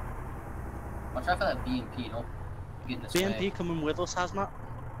 Watch out for that BMP, don't get in this BMP way. coming with us, Hazmat?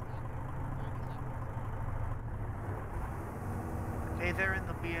 Okay, they're in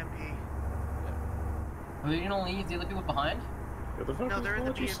the BMP. Are you gonna leave the other people behind? No, they're in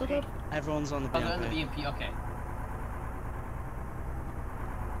the BMP. Everyone's on the Oh, BMP. they're in the BMP, okay.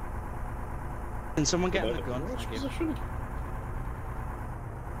 Can someone get in the gun?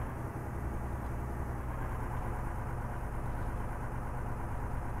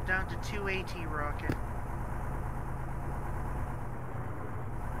 Down to 2 AT rocket.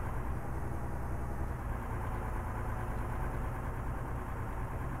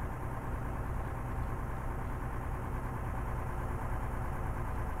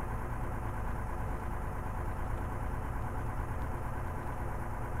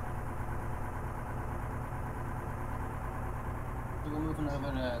 So we're moving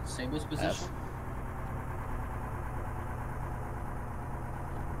over to Saber's position.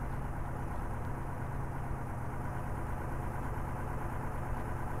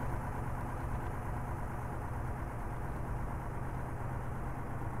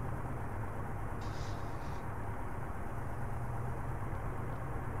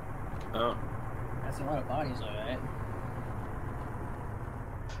 Oh. That's a lot of bodies, alright.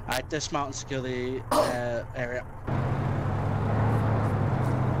 Alright, dismount and secure the area.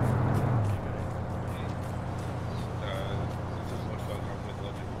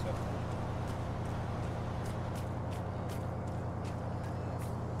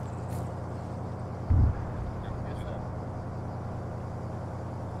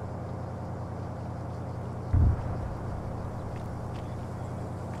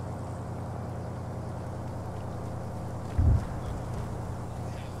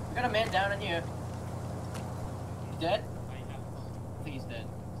 got a man down in here. He's dead? I think he's dead.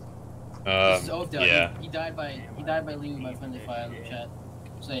 This is Oakdale. Yeah. He died by Lee with my friendly fire in the chat.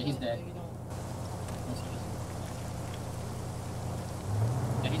 So yeah, he's dead.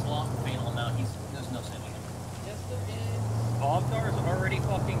 Yeah, he's lost a fatal amount. There's no saving him. Yes, there is. Obdar's already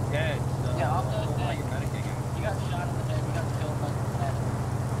fucking dead. So yeah, Obdar's dead. You're medicing him. He got shot in the head. He got killed by the head.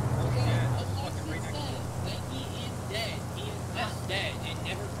 He is dead. He is not dead. It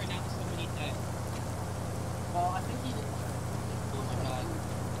never pronounced somebody dead. Well, I think he didn't. Oh my god.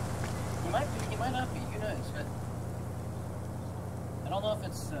 He might be. He might not be. Who knows? But I don't know if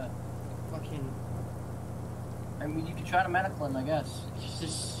it's fucking. I mean, you could try to medical him, I guess.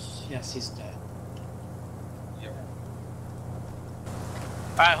 Yes, he's dead. Yep.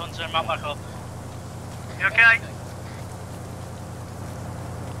 Alright, Hunter, mount back up. You okay?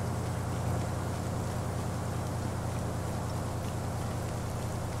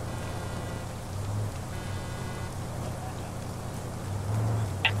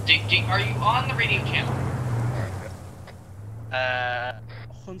 Are you on the radio channel?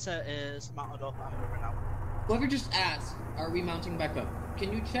 Hunter is mounted up and moving out. Whoever just asked, are we mounting back up?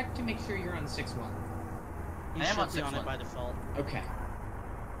 Can you check to make sure you're on 6-1? You should be on it by default. Okay.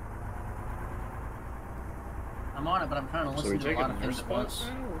 I'm on it, but I'm trying to listen to a lot of things at once.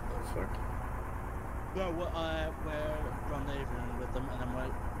 What the fuck? Well, we're rendezvousing with them, and then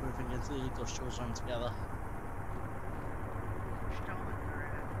we're moving into the industrial zone together.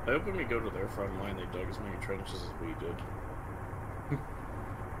 I hope when we go to their front line, they dug as many trenches as we did.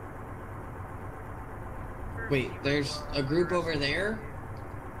 Wait, there's a group over there?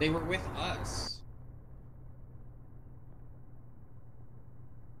 They were with us.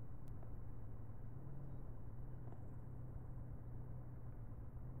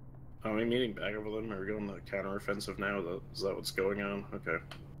 Are we meeting back over them? Are we going the counteroffensive now? Is that what's going on? Okay.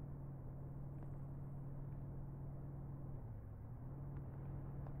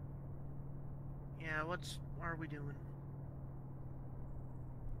 Yeah, what are we doing?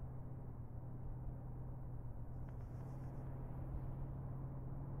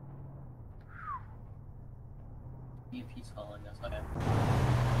 EMP's calling us, okay.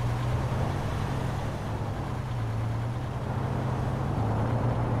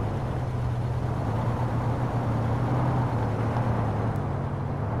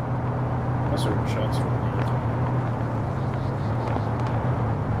 That's certain shots from the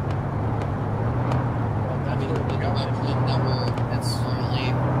I mean, the direction that we're That's currently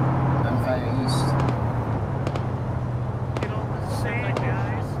Gunfire East. Get all the same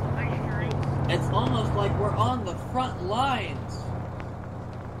guys. Nice drinks. It's almost like we're on the front lines.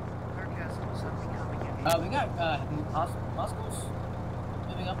 We got Moscow's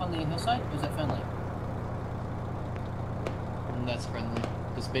moving up on the hillside. Or is that friendly? That's friendly,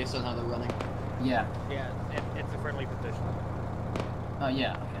 just based on how they're running. Yeah. Yeah, it's a friendly position. Oh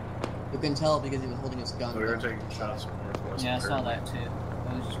yeah. Okay. You can tell because he was holding his gun. So we were taking shots from northwest. Yeah, I saw that too.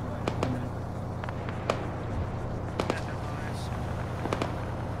 I was just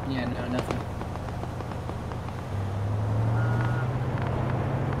yeah, no, nothing.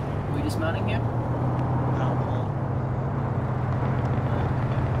 Are we dismounting here?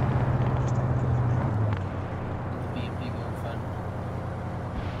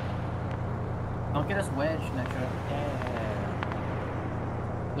 Don't get us wedged, Metro.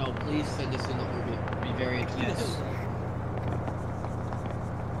 No, please send us in the orbit. Be very curious.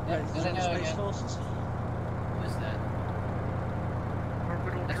 Space Forces. Who is that?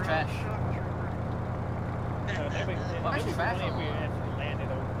 That's trash. Why's trash? If we actually landed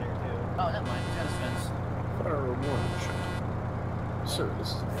over there too. Oh, never mind. Got a fence. Fire warning shot. Sir, this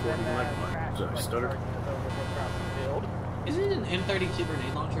is a 40 lag. Did I stutter? Isn't it an M32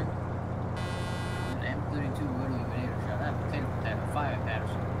 grenade launcher? An M32 rotary grenade shot. That potato fire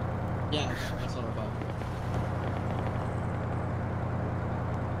Patterson. Yeah, that's what I thought.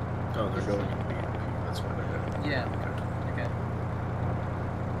 Oh, they're going in B. That's why they're going. Yeah. Okay.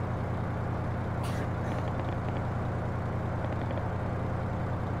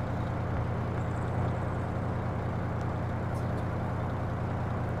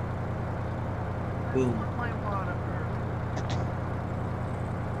 Boom. My water.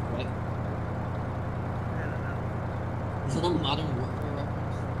 What? I don't know. Is it a Modern Warfare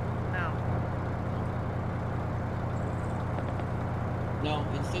reference? No. No,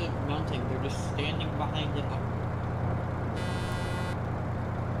 instead of mounting, they're just standing behind it.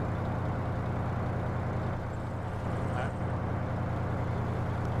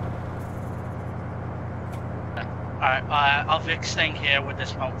 Alright, I'll be staying here with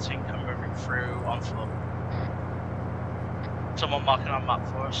this mounting and moving through on foot. someone marking on map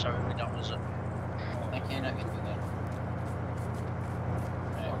for us so we don't lose it. I cannot get through that.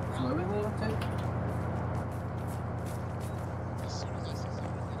 So we will take.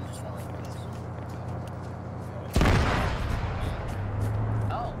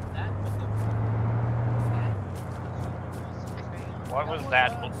 Oh, that was the. What was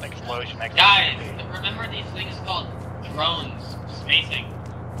that explosion? Guys, remember these things called drones spacing.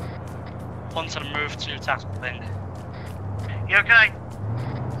 Hunter, move to tactical ping. You okay?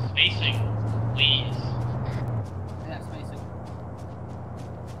 Spacing, please. Yeah, spacing.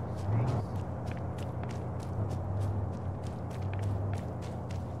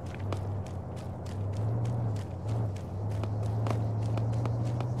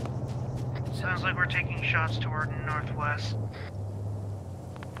 Sounds like we're taking shots toward northwest.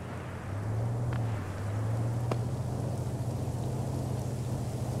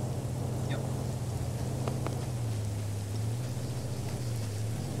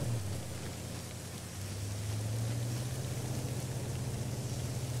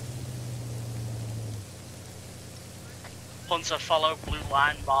 Hunter, follow blue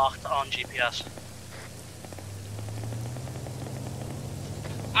line marked on GPS.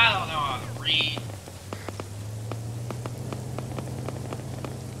 I don't know how to read.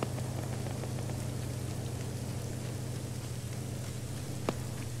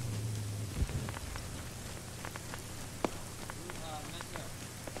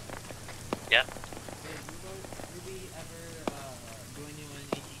 Yeah. Did Ruby ever join you on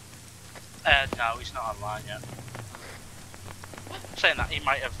AT? No, he's not online yet. Saying that, he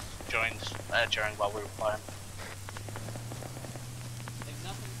might have joined during while we were playing. If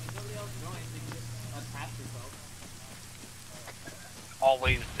nobody else joins, then you just attach yourself.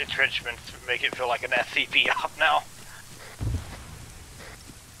 Always entrenchment to make it feel like an SCP op now.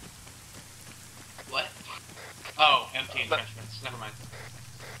 What? Oh, empty entrenchments. Never mind.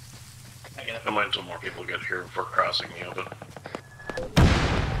 I get it. I'll wait until more people get here before crossing the open.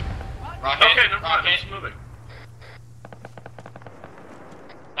 Rocket, Okay, never mind, rocket. it's moving.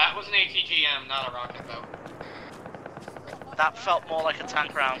 That was an ATGM, not a rocket though. That felt more like a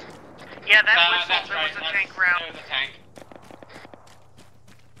tank round. Yeah, that whistle, that's there right. was a tank round. There was a tank.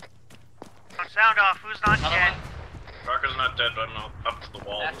 Sound off, who's not Another dead? one. Rocker's not dead, but I'm up to the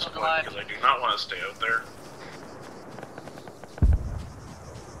wall at That's this not point alive. because I do not want to stay out there.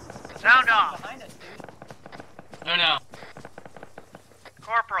 Sound off. Behind us, dude. No, no.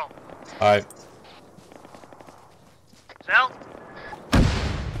 Corporal. Hi. Zell.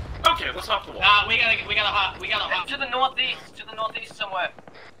 Okay, let's hop the wall. We gotta hop. To the northeast somewhere.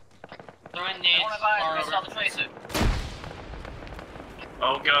 Throw in I nades. want to buy far a over. missile to tracer.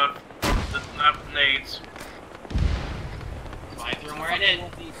 Oh god, not nades. I threw them where I did.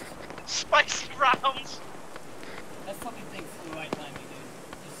 Spicy rounds! That fucking thing flew right by me,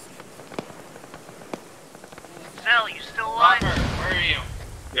 dude. Zell, you still alive? Rocker, where are you?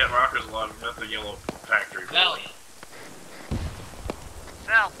 Yeah, Rocker's alive. I'm at the yellow factory. Zell.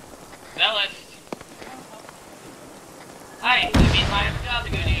 Zell. Zealous. Hi, that means I have a job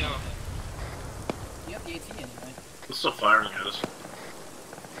to go do. You have the AT anyway. It's still firing at us.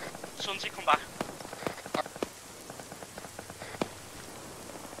 Sunsy, come back.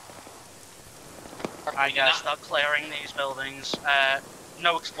 Alright guys, start clearing these buildings.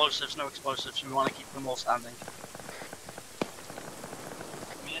 No explosives, no explosives. We want to keep them all standing.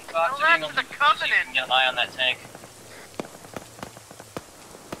 Me and Fox No, are doing that's a the loop so you Covenant. can get an eye on that tank.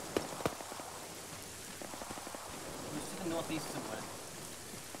 Who's to the northeast somewhere?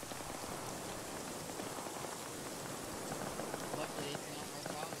 Luckily, it's not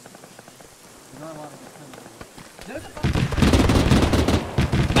our problem. You don't want to get coming. There's a fucking...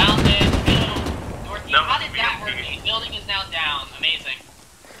 Found it. Northeast. No, How did that work? BMP. The building is now down. Amazing.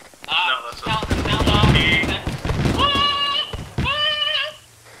 No, that's sound a off. BMP.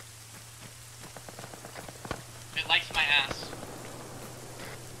 It likes my ass.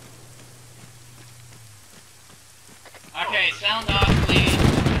 Okay, sound off, please.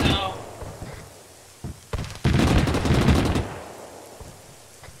 No.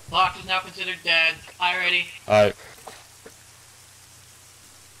 Locked is now considered dead. Eye ready. Hi.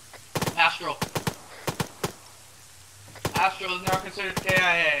 Astral. Astral is now considered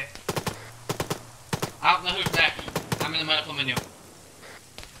KIA. I don't know who's next. I'm in the medical menu.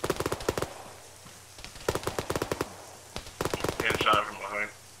 Getting shot from behind.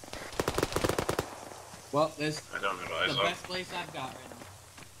 Well, this I don't have the eyes on. best place I've got right now.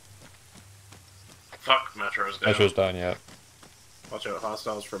 Fuck, Metro's down. Metro's down yet. Watch out,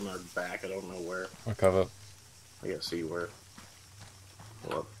 hostiles from our back. I don't know where. I'll cover. I gotta see where.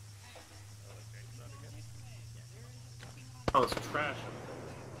 Hold up. Oh, it's trash.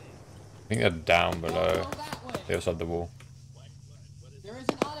 I think they're down below. They also have the wall. There is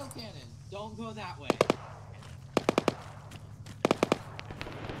an autocannon. Don't go that way.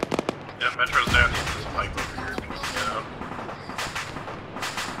 Yeah, Metro's down into this pipe over here. If you can get out.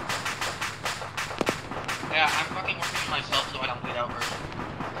 Yeah, I'm fucking working on myself so I don't bleed out first.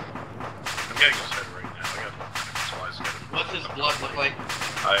 I'm getting his head right now. I got supplies to get him. What's his blood look like?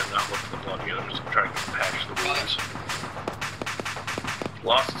 I have not looked at the blood yet. I'm just trying to patch the wounds.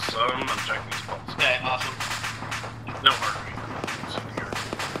 Lost some. I'm checking his pulse. Okay, awesome. No heartbeat.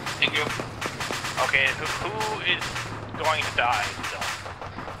 Thank you. Okay, who is going to die still?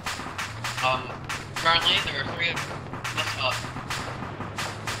 Currently there are 3 of us up.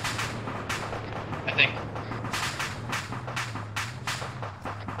 I think.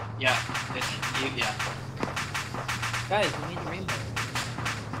 Yeah, it's you, yeah. Guys, we need the rainbow.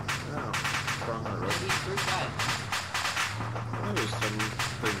 Oh, wrong road. These 3 guys. There's something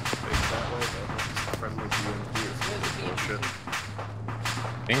big that way, but it's friendly PMC or bullshit.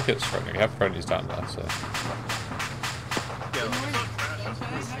 I think it's friendly. We have friendlies down there, so.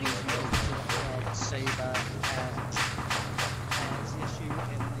 Say that there's the issue in the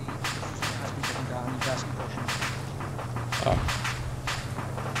has been taken down. You guys can push him. Oh.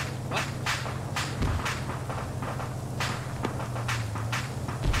 What?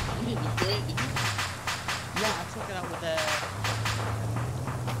 You didn't destroy it, did you? Yeah, I took it out with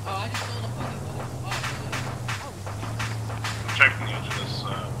Oh, I just sold a fucking I'm checking the edge of this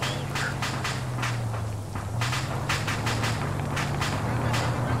wall over here.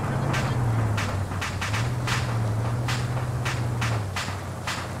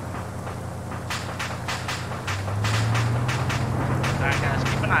 Alright guys,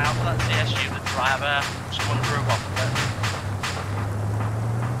 keep an eye out for that CSU, the driver. Someone drove off of it.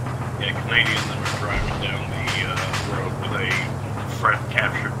 Yeah, Canadians that were driving down the road with a Fred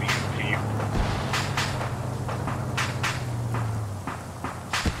captured BMP.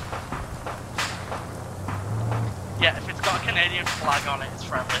 Yeah, if it's got a Canadian flag on it, it's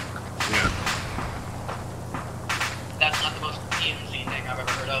friendly. Yeah. That's not the most PMC thing I've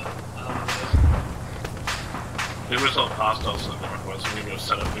ever heard of. I don't know what it is. It was all hostiles to the northwest, and we was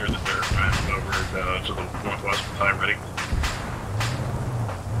set up near the dirt and over to the northwest with high ready.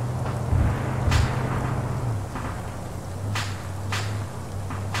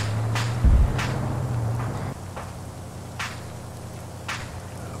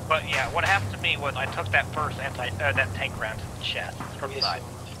 But yeah, what happened to me was I took that first that tank round to the chest from the side.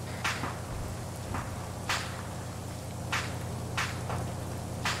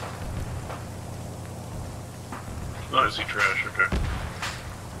 Oh, I see trash, okay.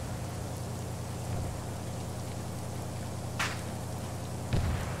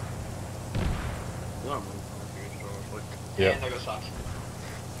 Yeah. And there goes Fox.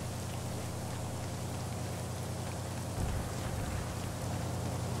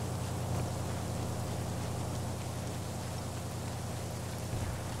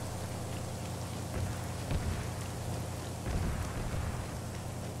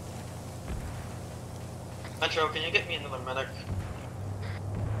 Metro, can you get me another medic?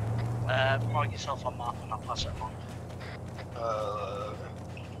 Mark yourself on map and I'll pass it on. Okay.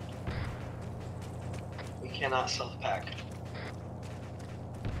 We cannot self-pack.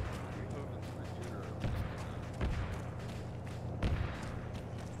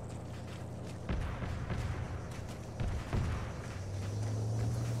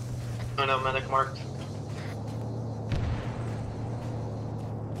 Oh no, medic marked.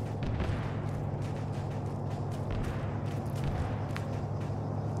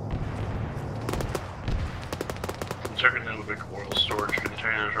 I'm checking in the big oil storage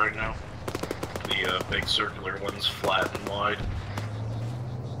containers right now. The big circular ones, flat and wide.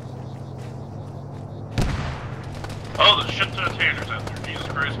 Oh, there's a shit ton of tanners out there, Jesus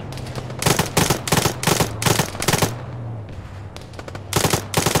Christ.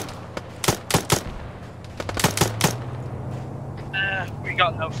 We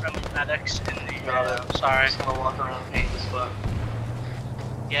got no friendly medics in the sorry. I'm just gonna walk around and paint this fuck.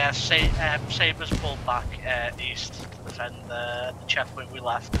 Yeah, Sabre's pulled back east to defend the checkpoint we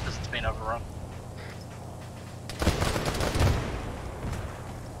left because it's been overrun.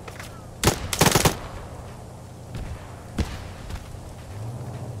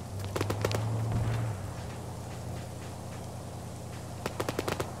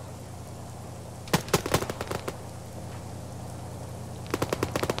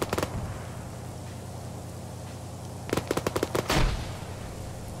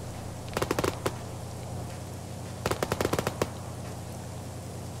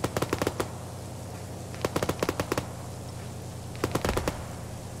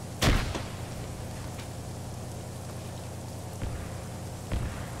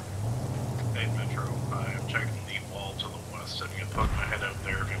 said you put my head out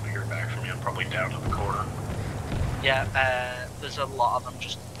there. If you'll hear back from me, I'm probably down to the corner. Yeah, there's a lot of them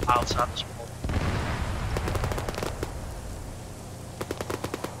just outside this wall.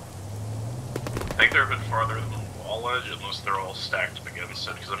 I think they're a bit farther than the wall edge, unless they're all stacked up against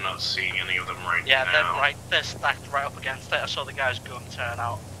it, because I'm not seeing any of them right Yeah, now. they're stacked right up against it. I saw the guy's gun turn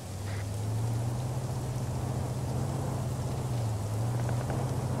out.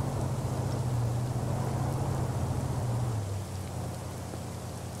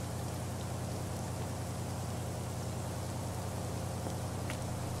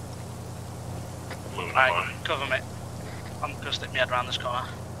 Right, cover me. I'm gonna stick my head around this corner.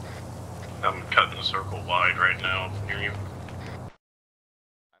 I'm cutting the circle wide right now near you.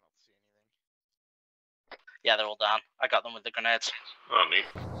 Yeah, they're all down. I got them with the grenades. Oh, neat.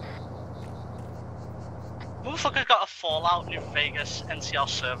 Motherfucker's got a Fallout New Vegas NCR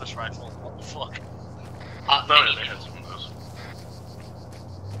service rifle. What the fuck? No, they had some of those.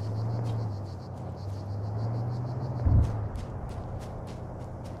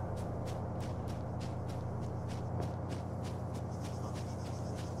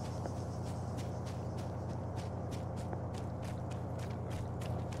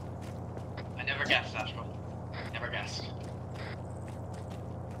 I never guessed, Astro. Never guessed.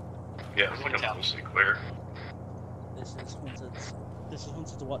 Yeah, it's like mostly clear. This is Hunted. This is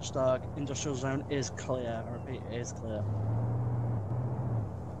Hunted to Watchdog. Industrial zone is clear. I repeat, it is clear.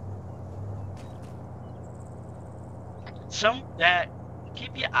 So,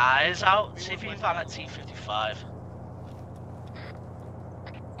 keep your eyes out. See if you can find that T-55.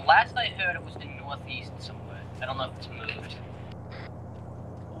 Last I heard, it was in northeast somewhere. I don't know if it's moved.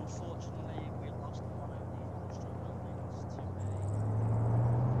 Unfortunately, we lost one of the industrial buildings to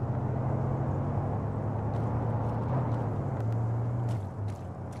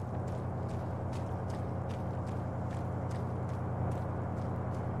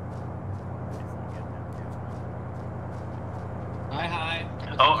Hi.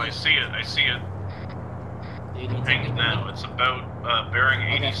 Oh, I see it. I see it. Pink now. It's about bearing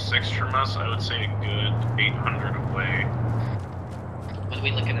 86 from us. I would say a good 800 away. What are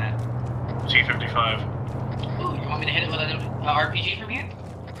we looking at? T-55. Ooh, you want me to hit it with an RPG from here?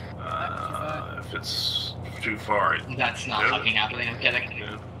 If it's too far. That's not fucking happening, I'm kidding.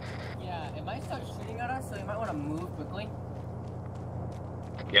 Yeah, it might start shooting at us, so you might want to move quickly.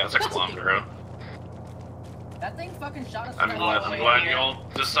 Yeah, it's a kilometer out. That thing fucking shot us. I'm glad you all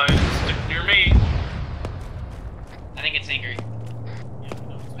decided to stick near me. I think it's angry.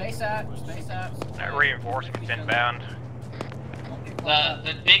 Space out. Reinforcements inbound.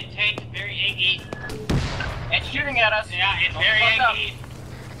 The big tank, very eggy. It's shooting at us. Yeah, it's very eggy.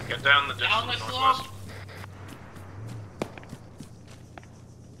 Get down the distance Down the northwest. slope.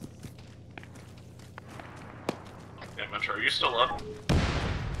 Yeah, Metro, are you still up?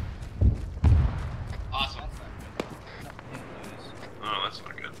 Awesome. Oh, that's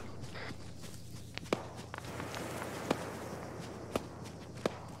not good.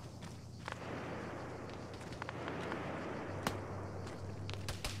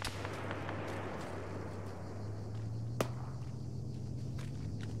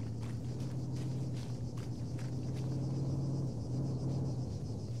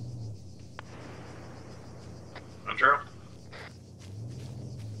 Metro?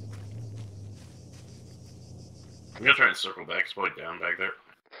 I'm gonna try and circle back. It's probably down back there.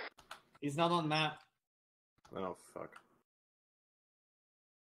 He's not on map. Oh, fuck.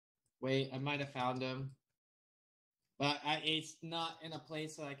 Wait, I might have found him. But it's not in a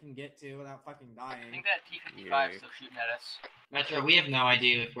place that I can get to without fucking dying. I think that T-55 is still shooting at us. Metro, we have no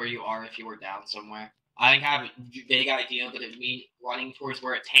idea where you are if you were down somewhere. I think I have a vague idea, but it means running towards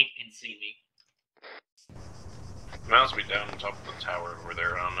where a tank can see me. Might as well be down on top of the tower over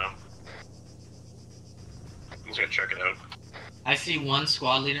there, I don't know. I'm just gonna check it out. I see one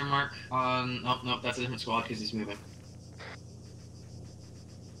squad leader mark on... Oh, no, that's a different squad because he's moving.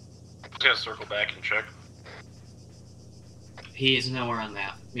 Just gotta circle back and check. He is nowhere on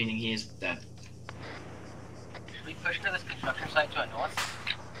that, meaning he is dead. Should we push to this construction site to our north?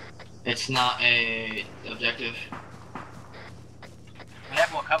 It's not a objective. We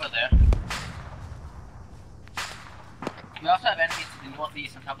have more cover there. We also have enemies to the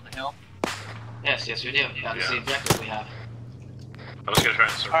northeast on top of the hill. Yes, we do. That's the objective we have. I'm just gonna try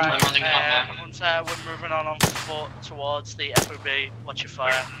and circle Alright, back. once we're moving on foot towards the FOB, watch your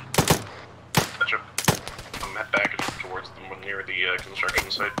fire. Gotcha. I'm head back towards them near the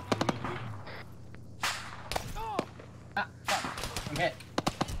construction site. Ah, fuck. I'm hit.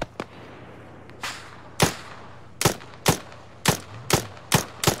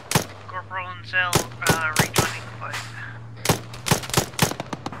 Corporal and Zell rejoining the fight.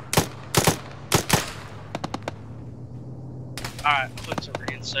 Alright, I'm going to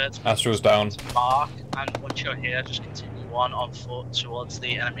reinsert. Astro's down. Mark, and once you're here, just continue on foot towards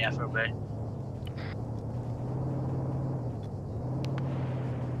the enemy FOB.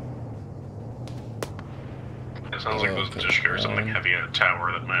 It sounds like there's a dish or something heavy at a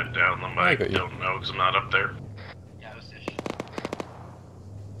tower that might down them, but I don't know because I'm not up there. Yeah, it was dish.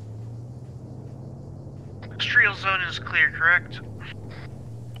 Industrial zone is clear, correct?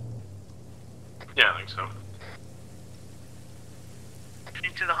 Yeah, I think so.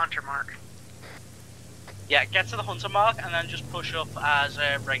 Into the hunter mark. Yeah, get to the hunter mark and then just push up as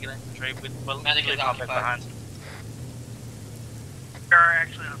regular infantry with Medic is occupied behind. We are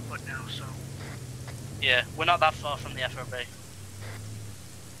actually on foot now, so. Yeah, we're not that far from the FOB.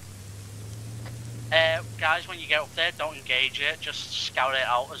 Guys, when you get up there, don't engage it, just scout it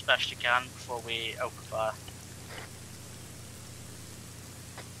out as best you can before we open fire.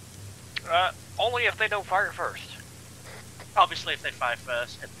 Only if they don't fire first. Obviously, if they fire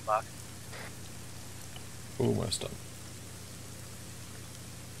first, hit them back. Almost done.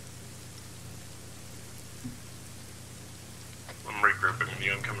 I'm regrouping with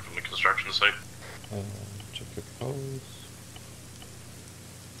you. I'm coming from the construction site. Check your pose.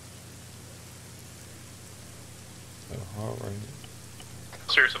 So heart rate.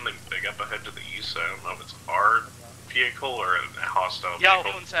 Is there something big up ahead to the east? I don't know if it's our vehicle or a hostile Yo,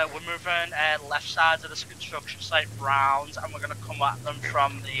 vehicle. Hunter, we're moving left side of this construction site round, and we're going to come at them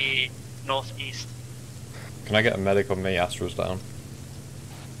from the northeast. Can I get a medic on me? Astro's down.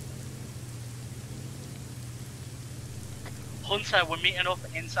 Hunter, we're meeting up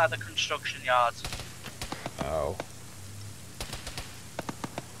inside the construction yard. Ow.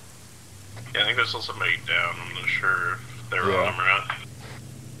 Yeah, I think there's still somebody down. I'm not sure if they were on them or not.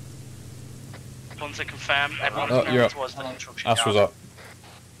 Hunter, confirm. Everyone's Oh, you're up. towards the construction Astro's yard. up.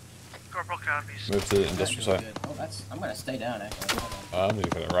 Corporal copies. Move to the industrial site. Oh, that's. I'm gonna stay down actually. Hold on. I'm just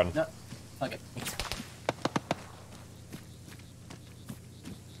gonna run. No, fuck it.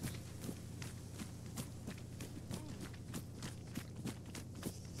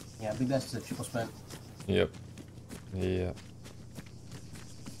 Yeah, I think that's the triple sprint. Yep. Yeah.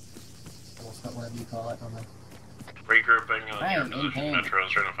 Whatever you call it. On the... Regrouping on I your am in position, pain. Metro. I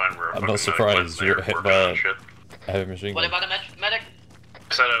was trying to find where I'm not surprised you got hit by a heavy machine What gun. about a medic?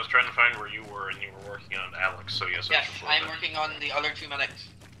 I said I was trying to find where you were, and you were working on Alex, so yes, Yes, I I'm working on the other two medics.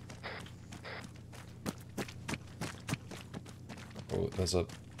 Oh, there's a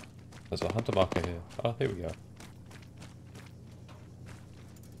hunter marker here. Oh, here we go.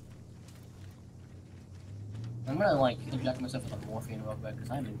 I'm gonna like inject myself with a morphine real quick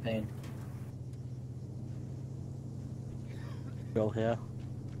because I'm in pain. Go here.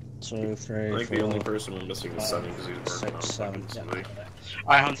 2, 3, I think 4, the only person we're missing is 5, Sunny because he's working on 6, 7. weapons Yeah. today.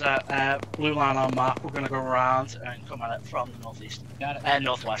 Alright, Hunter, blue line on map. We're gonna go around and come at it from the northeast. Got it.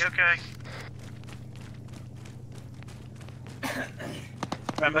 Northwest. Okay.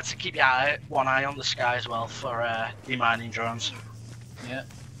 Remember to keep your one eye on the sky as well for demining drones. Yeah.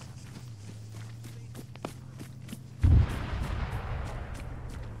 I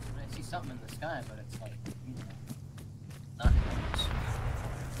see something in the sky, but it's like, you know, not close.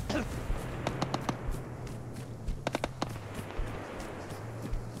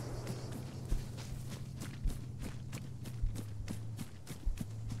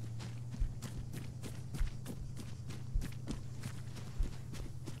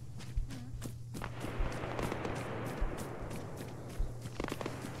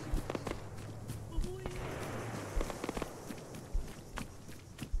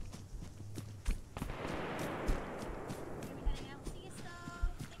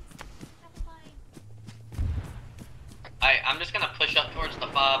 I'm just gonna push up towards the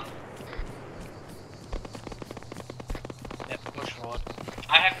fob. Yep, push forward.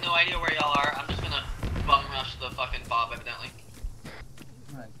 I have no idea where y'all are. I'm just gonna bum rush the fucking fob, evidently.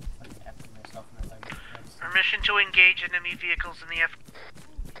 Permission to engage enemy vehicles in the F.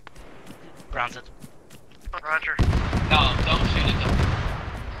 Granted. Roger. No, don't shoot at them.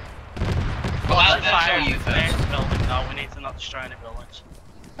 Well, I'll fire show you the first. main building though, we need to not destroy any buildings.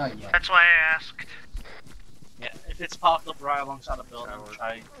 Oh yeah. That's why I asked. Yeah, if it's parked up right alongside the building,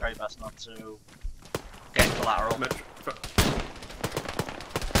 try your best not to get collateral.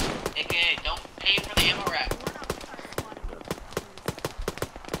 AKA, don't pay for the ammo rack.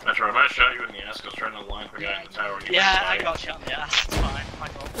 Metro, I might have shot you in the ass because I was trying to line the guy in the tower. And you Yeah, went I by. got shot in the ass. It's fine. My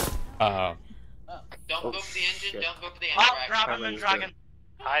fault. Don't go for the engine, shit. don't go for the ammo Oh, rack. grab him and drag him.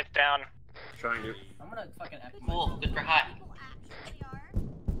 Hive down. Trying to. I'm gonna fucking activate. Cool, good for high.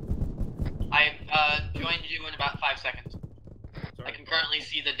 I joined you in about 5 seconds. I can currently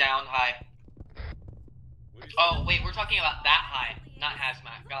see the down high. Oh, wait, we're talking about that high, not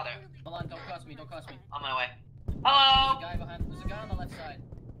hazmat. Got it. Hold on, don't cross me, don't cross me. On my way. Hello! There's a guy on the left side.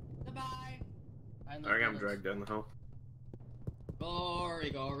 Goodbye. Sorry, I'm dragged down the hill.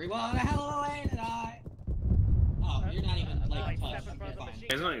 Gory, what the hell away did I? Oh, you're not even, like, touched. You're fine.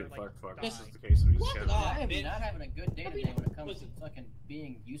 It's not even fuck. This is the case we just got. I am not having a good day today when it comes to fucking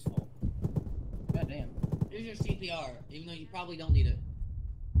being useful. God damn. Here's your CPR, even though you probably don't need it.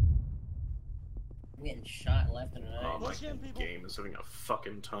 I'm getting shot left and right. Oh, my game is having a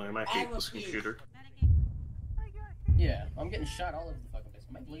fucking time. I hate this computer. Yeah, I'm getting shot all over the fucking place.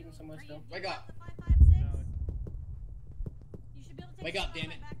 Am I bleeding somewhere still? Wake up. Wake up,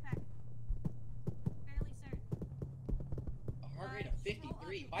 damn it. A heart rate of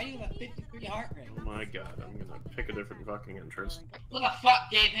 53. Why do you have a 53 heart rate? Oh my god, I'm gonna pick a different fucking interest. Who the fuck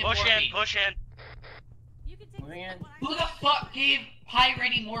gave him morphine? Push in. Who the fuck gave high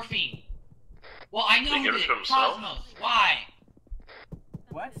rating morphine? Well, I know Did he give who it did. to himself? Cosmos. Why?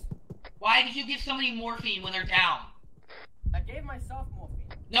 What? Why did you give somebody morphine when they're down? I gave myself morphine.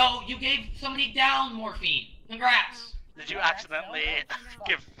 No, you gave somebody down morphine. Congrats. Did you accidentally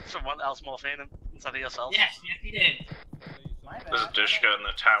give someone else morphine instead of yourself? Yes, you did. There's a Dishka in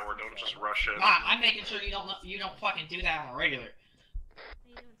the tower, don't just rush in. I'm making sure you don't fucking do that on a regular.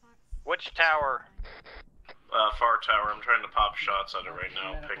 Which tower? Far tower. I'm trying to pop shots at it right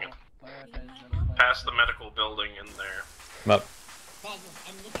now. Ping it. Past the medical building in there. Map. Cosmos,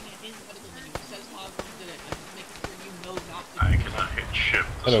 I'm looking at his medical menu. It says Cosmos did it. I'm just making sure you know not to. I cannot hit shit.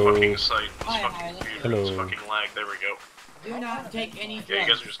 This Hello. fucking site, this Hi, fucking computer, Hello. this fucking lag. There we go. Do not take any drugs. Yeah, you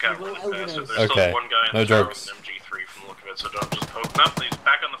guys are just kind of You will really fast. overdose. There's Okay, still one guy in no the tower drugs. with an MG3 from the look of it, so don't just poke. No, please,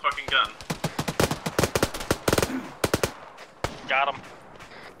 back on the fucking gun. Got him.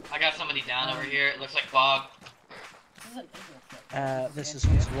 I got somebody down over here. It looks like P.O.G. This is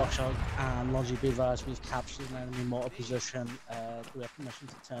Hunter Watchdog, and Logi be advised we've captured an enemy mortar position. Do we have permission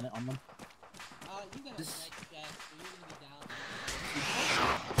to turn it on them? You got a nice chest, so you're gonna be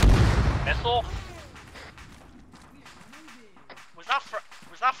down. Missile?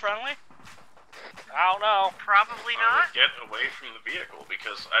 Was that friendly? I don't know. Probably I would get away from the vehicle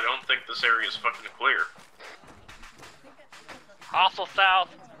because I don't think this area is fucking clear. Hostile south.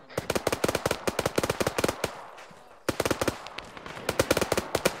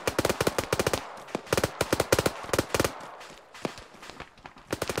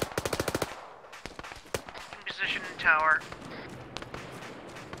 In position tower.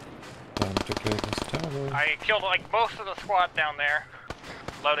 Time to clear this tower. I killed like most of the squad down there.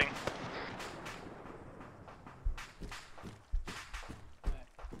 Loading.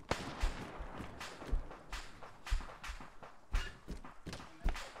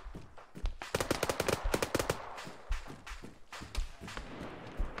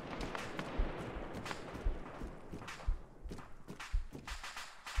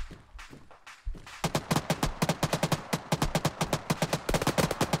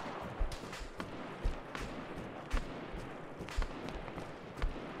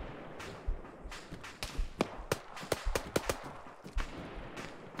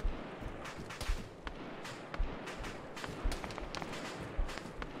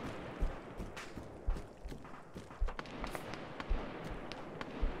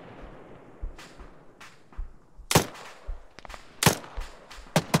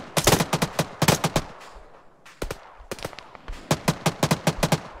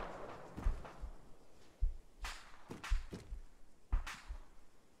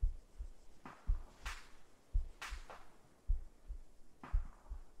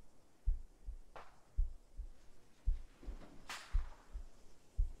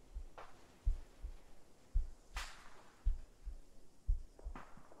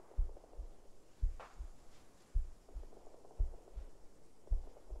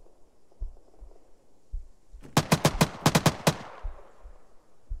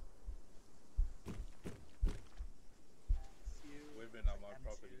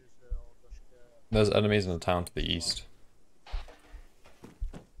 There's enemies in the town to the east.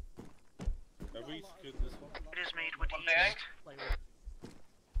 Have we secured this one? It is made with east.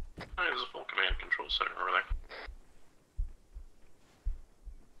 There's a full command control center over there.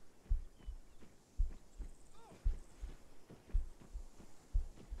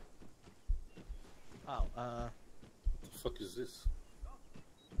 Oh, What the fuck is this?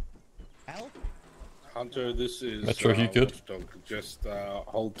 help? Hunter, this is Metro, you good? Watchdog. Just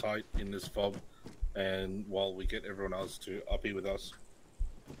hold tight in this fob, and while we get everyone else to up here with us.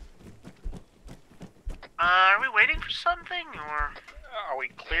 Are we waiting for something, or? Are we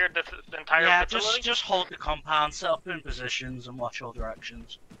cleared the entire Yeah, facility? just hold the compound, set up in positions, and watch all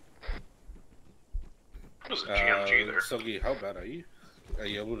directions. There's a GMG there. Soggy, how bad are you? Are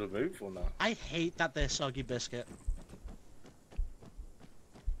you able to move or not? I hate that they're soggy biscuit.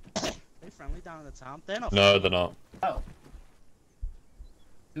 They friendly down in the town? They're not. No, they're not. Oh.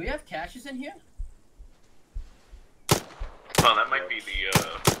 Do we have caches in here? Oh, that might be the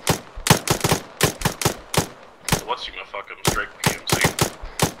what's you gonna fucking strike PMC.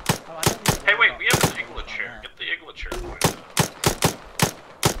 Hey, wait, we have an Igla chair. Get the Igla chair point.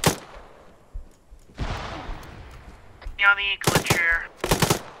 Yeah, on the Igla chair.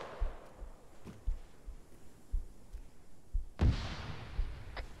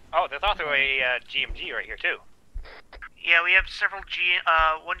 Oh, there's also a GMG right here too. Yeah, we have several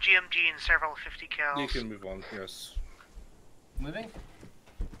one GMG and several 50 cals. You can move on, yes. Moving?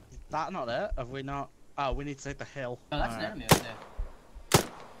 That not it? Have we not? Oh, we need to take the hill. Oh, that's an enemy over there.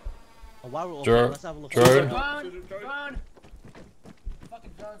 Oh, while we're all Drone. here, let's have a look. Drone. Drone!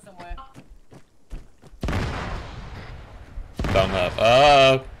 Fucking drone somewhere. Down there.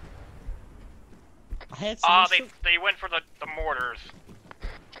 I had they went for the mortars.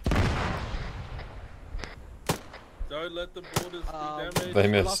 Don't let the borders be damaged. They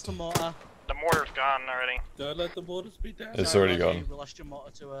missed. Lost the mortar. The mortar's gone already. Don't let the borders be damaged. It's already gone. We lost your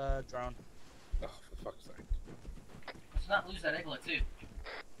mortar to a drone. Oh, for fuck's sake. Let's not lose that Igla too.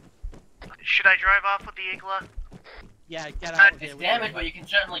 Should I drive off with the Igla? Yeah, get out of here. It's damaged, but you can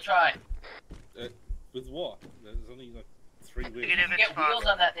certainly try. With what? There's only like 3 wheels. If you can get wheels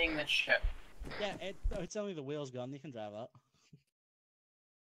on that thing, then shit. Yeah, it's only the wheels gone. You can drive out.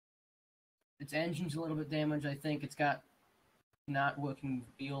 Its engine's a little bit damaged, I think. It's got not working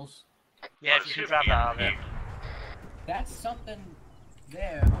wheels. Yeah, you should drive that out of there. That's something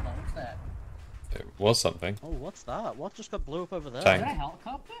there. Hold on, what's that? It was something. Oh, what's that? What just got blew up over there? Tank. Is that a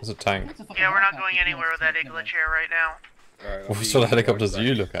helicopter? It's a tank. Yeah, we're not going anywhere with that Igla chair right now. Alright, What sort of helicopters do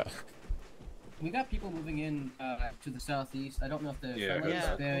you look at? We got people moving in to the southeast. I don't know if they're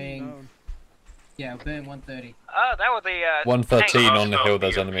Yeah, bearing. Yeah, we're bearing 130. Oh, that was the 113 on the hill,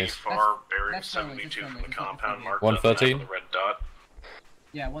 there's enemies. Far bearing that's friendly, 72 that's from the friendly, compound marked 113? with the red dot.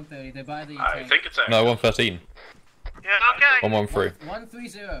 Yeah, 130. They're by the. I think it's No, 113. Yeah, okay. 113.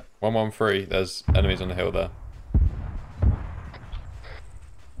 130. 113, there's enemies on the hill there.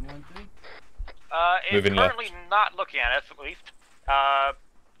 113. It's Moving currently left. not looking at us, at least.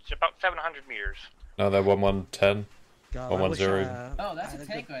 It's about 700 meters. No, they're 1110. God, 110. Oh, that's a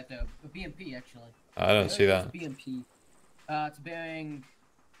tank right there. A BMP, actually. I don't see that. It's a BMP. It's bearing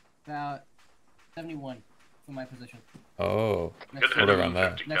about 71 from my position. Oh, Next what to around there?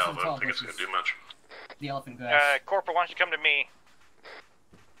 Next Next to I the don't think it's gonna do much. The elephant grass. Corporal, why don't you come to me?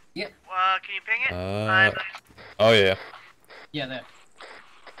 Yep. Can you ping it? Oh yeah. Yeah, there.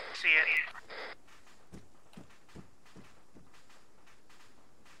 See it.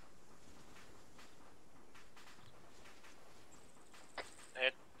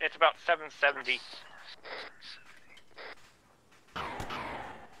 It's about 770.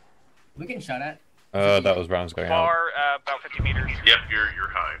 We getting shot at. That was rounds going out. Far, about 50 meters. Yep, you're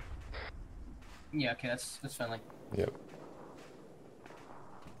high. Yeah, okay, that's friendly. Yep.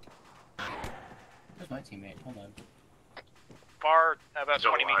 Where's my teammate? Hold on. Far, about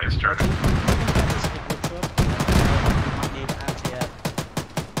 20 meters.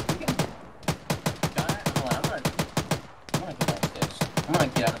 I'm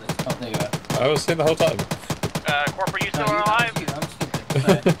gonna get out of this. Oh, there you are. I was here the whole time. Corporal, you still alive? I'm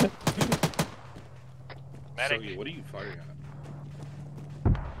stupid. Medic. Sorry, what are you firing at?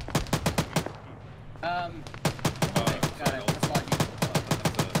 Got it. That's lucky.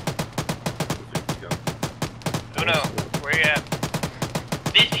 Oh no, where you at?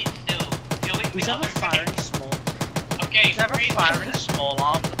 Busy still. He's ever firing small. Okay, He's ever firing small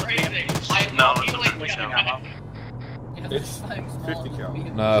arms. No, it's a It's 50 cal.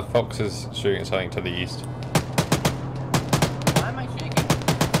 No, Fox is shooting at something to the east. Why am I shaking?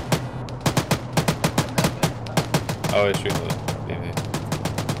 Oh, he's shooting the BMP.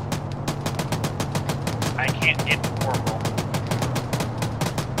 I can't hit the corporal.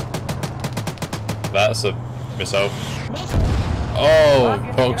 That's a missile. Oh,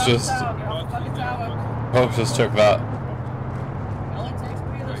 Fox just took that. It only takes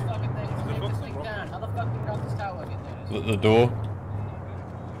 3 of those fucking things to take this thing down. How the fuck did we drop this tower again? The door.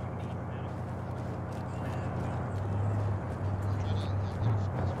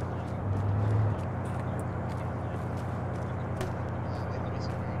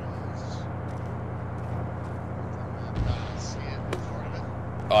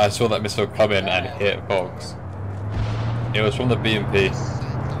 Oh, I saw that missile come in and hit Fox. It was from the BMP.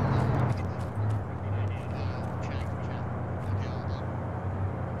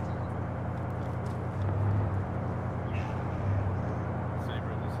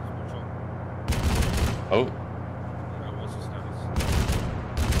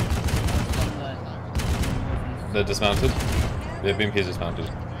 They're dismounted. The BMP's dismounted.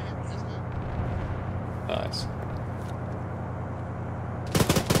 Nice.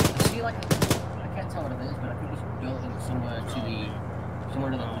 I see like I can't tell what it is, but I think it's building somewhere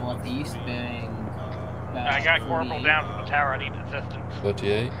to the northeast, bearing. I got Corporal down from the tower. I need assistance.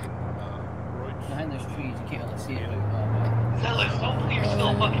 38. Behind those trees, you can't really see it. Zealous, hopefully you're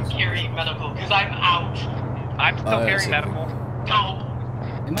still fucking carrying medical, because I'm out. I'm still carrying medical. No.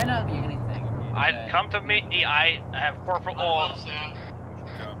 It might not be anything. Come to me. I have Corporal Oil.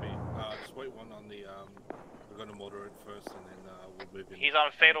 Copy. Just wait one on the, we're gonna motor it first and then, we'll move in. He's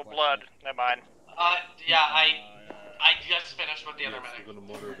on fatal blood. Never mind. Yeah, I just finished with the other medic. We're gonna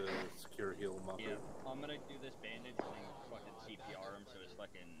motor the secure heal marker. Yeah, I'm gonna do this bandage and fucking CPR him so his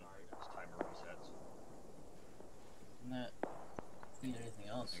fucking timer resets. Not need anything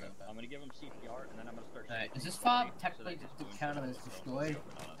else. So I'm gonna give him CPR and then I'm gonna start. Alright, is this fob technically counted as destroyed?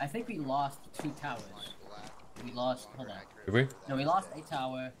 I think we lost 2 towers. We lost. Hold on. Did we? No, we lost a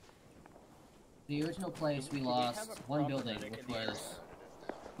tower. The original place we lost 1 building, which was.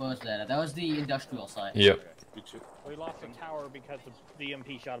 What was that? That was the industrial site. Yep. We lost a tower because the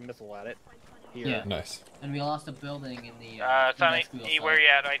EMP shot a missile at it. Here. Yeah. Nice. And we lost a building in the Sonny, industrial site. where you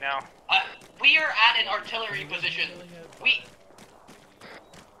at right now? We are at an artillery position.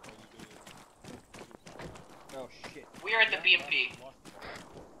 Oh shit. We are at the BMP.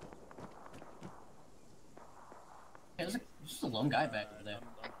 Hey, there's just a lone guy back over there.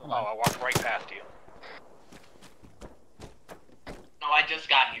 Oh, I walked right past you. No, I just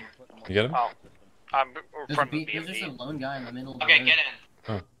got here. You get him? Oh. There's From the there's just a BMP. lone guy in the middle of the Okay, road. get in.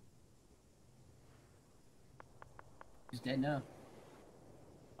 Oh. He's dead now.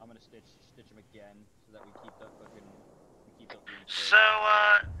 I'm gonna stitch him again so that we keep the fucking So,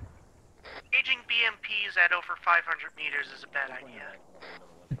 aging BMPs at over 500 meters is a bad idea.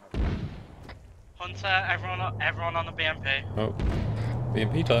 Hunter, everyone on the BMP. Oh.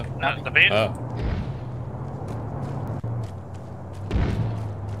 BMP time. Not the base. Ah.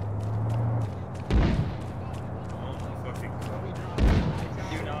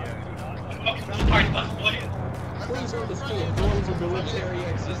 Please understand, drones are military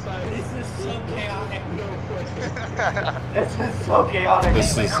exercise. This is so chaotic. This is so chaotic.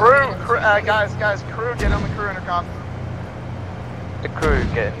 Crew, guys, crew, get on the crew intercom. The crew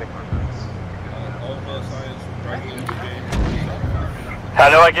get in the crew. How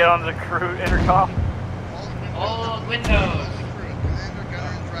do I get on the crew intercom? All windows.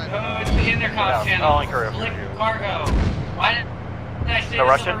 Go to the intercom channel. Only crew. Select cargo. Why did I say No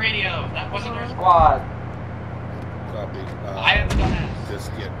this Russian? on the radio? That wasn't our Squad. Copy. I haven't done that. Just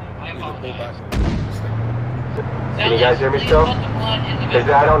get either pull back or Can you guys hear me still? Because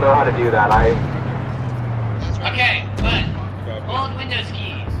I don't know how to do that. Okay, but hold windows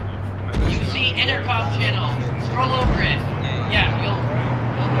keys. You see intercom channel. Scroll over it. Yeah, you'll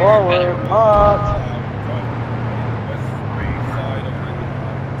Forward, march.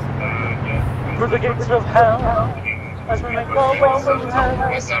 Through the gates of hell, as we make our way from heaven,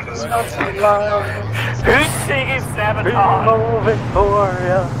 not to lie. Who's singing Sabotage? Be moving for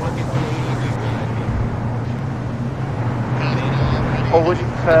ya. Or would you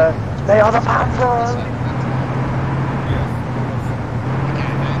prefer, they are the Panthers?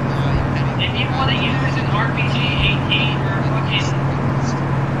 If you want to use an RPG 18 or fucking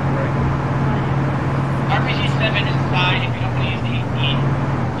RPG 7 is fine if you don't want to use the 18.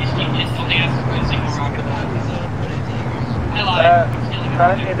 It's only has a single rocket launcher. I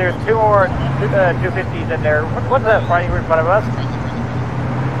lied. There's 2 more 250s in there. What's that fighting in front of us?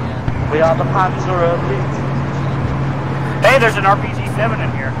 We are the Panzer Elite. Hey, there's an RPG-7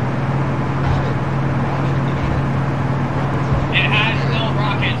 in here. It has no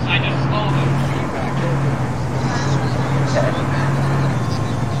rockets, I just stole them.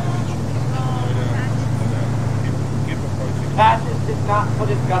 Patches did not put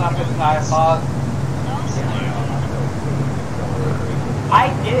his gun up in time, Pog. I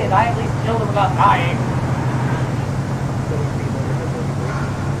did. I at least killed him without dying.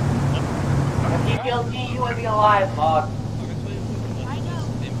 If he killed me, you would be alive, Pog.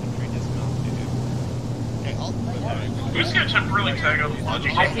 Who's gonna temporarily tag on the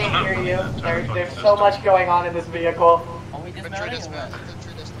logic? I can't hear you. There's so much going on in this vehicle.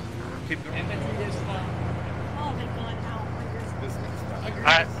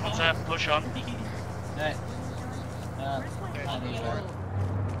 Alright, what's that? Push on.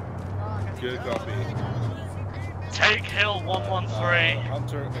 Good copy. Take Hill 113.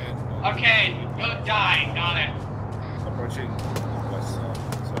 Hunter and... Okay, go die, got it. Approaching west side,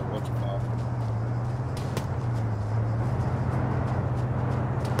 so watch your path.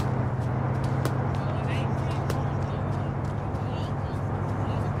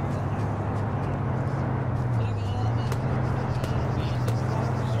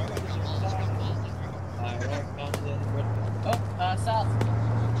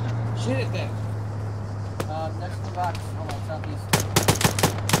 shit is that? Next to the box. Hold on, southeast.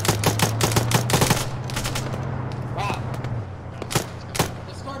 Wow.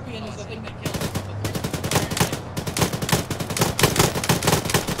 The scorpion is the thing that kills.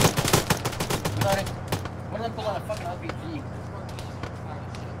 Reloading. What did I pull out a fucking RPG?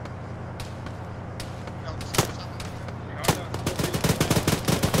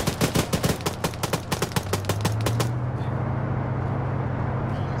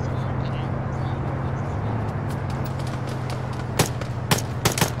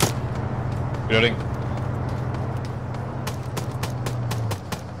 Reloading.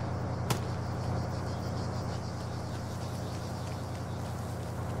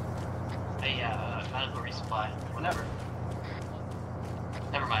 Hey, medical resupply. Whatever.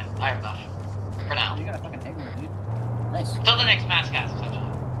 Never mind. I have enough. For now. You got a fucking egg, dude. Nice. Till the next mass cast, essentially.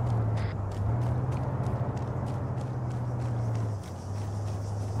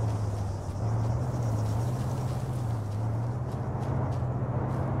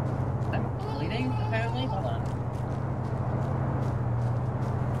 I'm bleeding, apparently. Hold on.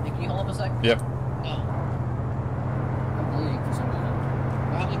 Hey, can you hold up a sec? Yep. No. I'm bleeding for some reason.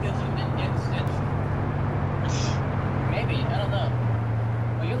 Probably because you didn't get stitched. Maybe, I don't know.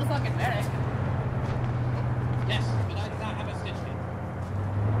 Well, you're the fucking medic. Yes, but I do not have a stitch kit.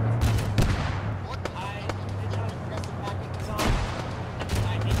 I did not progressive packing is on. I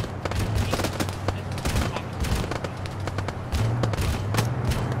need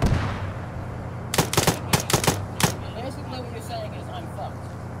Basically, what you're saying is I'm fucked.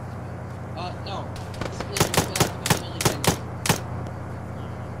 No. Basically, you're gonna have to be really dense.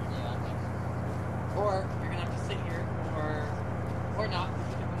 Yeah, Or you're gonna have to sit here, or not, because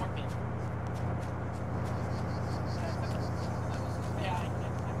you can morphine. Yeah,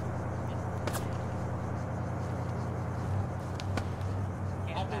 I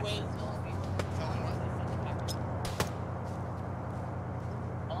have to wait.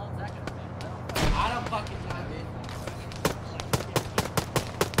 How long is that gonna take? I don't fucking know, dude.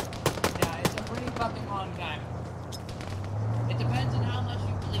 Yeah, it's a pretty fucking long time. It depends on how much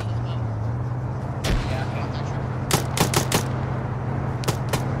you bleed as well.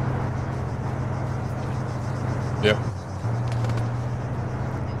 Yep.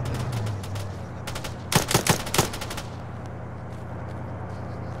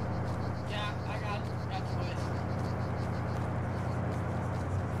 Yeah, I got it. Got the boys.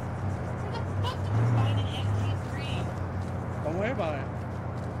 Where the fuck did you find an MG3? Don't worry about it.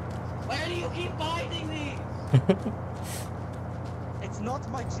 Where do you keep finding these? It's not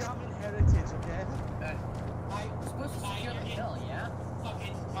my jamming heritage, okay? I'm supposed to secure the hill, yeah?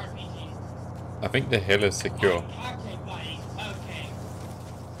 Fucking RPGs. I think the hill is secure. Okay, buddy. Okay.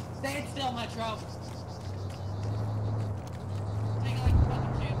 Stand still, Metro. Take like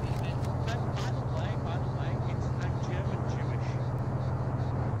fucking champion, man. By the way, it's I'm German Jewish.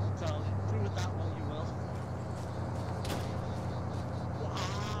 So do with that what you will.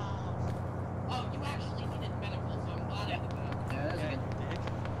 Wow. Oh, you actually needed medical, so I'm glad I did that. Yeah, that's good.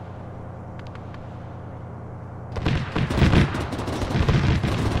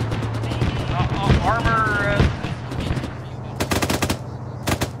 Armor.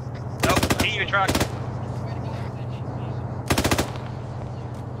 Nope, heat your truck.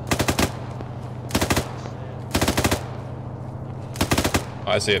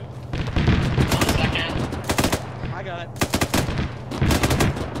 I see it. I got it.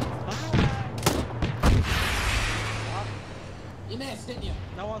 You missed, didn't you?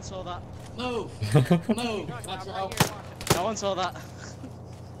 No one saw that. Move. Move, Metro. No one saw that.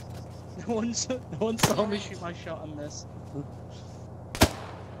 No one saw me shoot my shot and miss.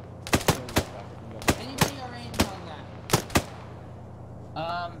 Anybody arrange on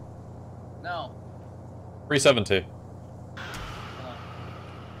that? No. 370. You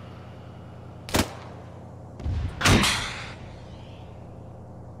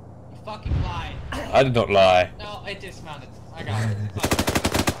fucking lied. I did not lie. No, it dismounted. I got it. Fuck.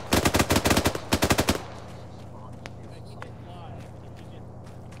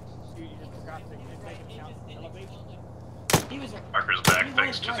 He was Marker's back he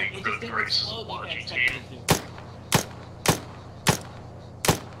thanks was to right. the It just good didn't graces explode of like I Logi expected team. it to.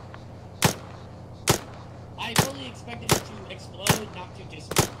 I fully expected it to explode, not to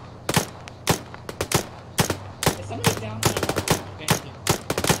dismount. Is somebody down there abandoned?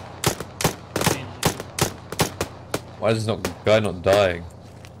 Why is this guy not dying?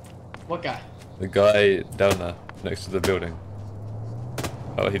 What guy? The guy down there, next to the building.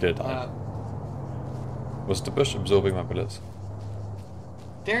 Oh, he did die. Was the bush absorbing my bullets?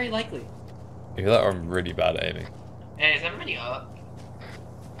 Very likely. Either that or I'm really bad at aiming. Hey, is everybody up?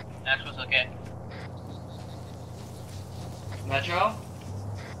 Maxwell's okay. Metro?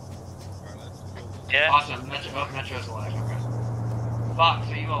 Yeah. Awesome. Metro's alive. Okay. Fox,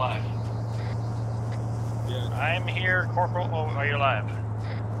 are you alive? I'm here, Corporal. Oh, are you alive?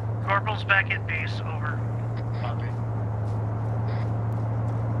 Corporal's back at base, over. Copy.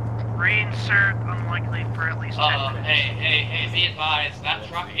 Reinsert unlikely for at least 10 minutes. Hey, be advised, that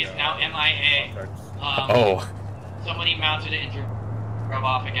truck is now MIA. Somebody mounted it and drove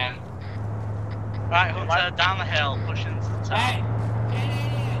off again. Right, Hunter, down the hill, pushing into the town.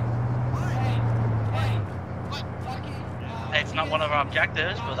 Hey, it's not one of our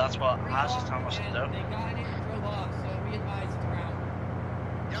objectives, but that's what ours is telling us to do. They got it and drove off, so we advise it's around.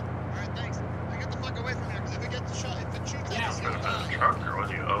 Yep, alright, thanks. Now get the fuck away from here, because if it gets shot, if it shoots at us, The truck or what?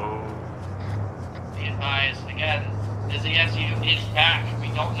 Be advised, again, the ZSU is back. We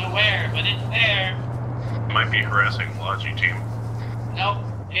don't know where, but it's there. Might be harassing Logi team. Nope,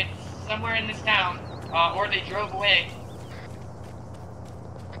 it's somewhere in this town. Or they drove away.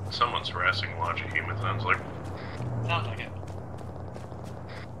 Someone's harassing Logi team, it sounds like. Sounds like it.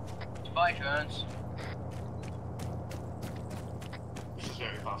 Goodbye, Jones. This is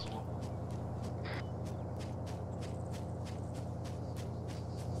very possible.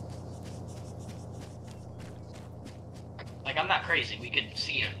 Like, I'm not crazy. We could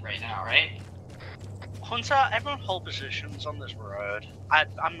see it right now, right? Hunter, everyone hold positions on this road.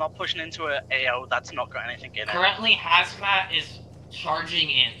 I'm not pushing into an AO that's not got anything in it. Currently, Hazmat is charging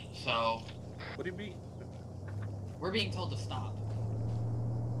in, so... What do you mean? We're being told to stop.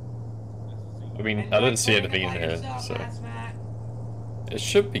 I mean, I don't see anything in here, so it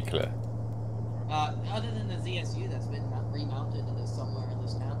should be clear. Other than the ZSU that's been remounted somewhere in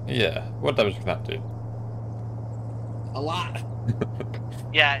this town. Yeah, what damage can that do? A lot.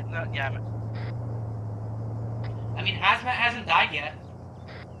 Yeah, no, yeah. I mean, Hazmat hasn't died yet.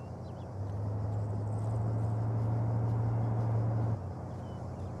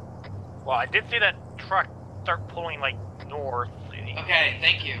 Well, I did see that truck start pulling, like, north. Okay,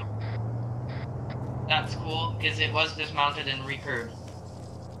 thank you. That's cool, because it was dismounted and recurved.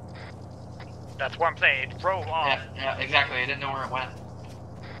 That's what I'm saying. It drove off. Yeah, exactly. I didn't know where it went.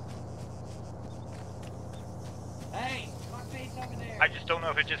 Hey, fuck face over there. I just don't know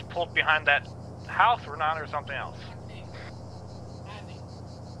if it just pulled behind that house or not, or something else.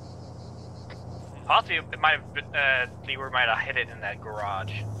 Possibly it might have been, Leroy might have hit it in that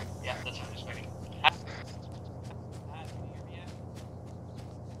garage. Yeah, that's what I'm expecting.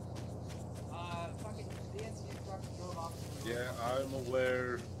 Fucking DNC truck drove off. Yeah, I'm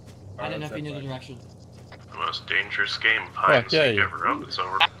aware. I didn't know if you knew the direction. The most dangerous game of hide and seek ever up. It's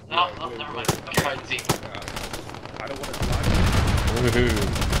over. No, never mind. I'm trying to see. I don't want to die.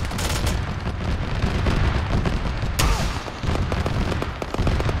 Woohoo.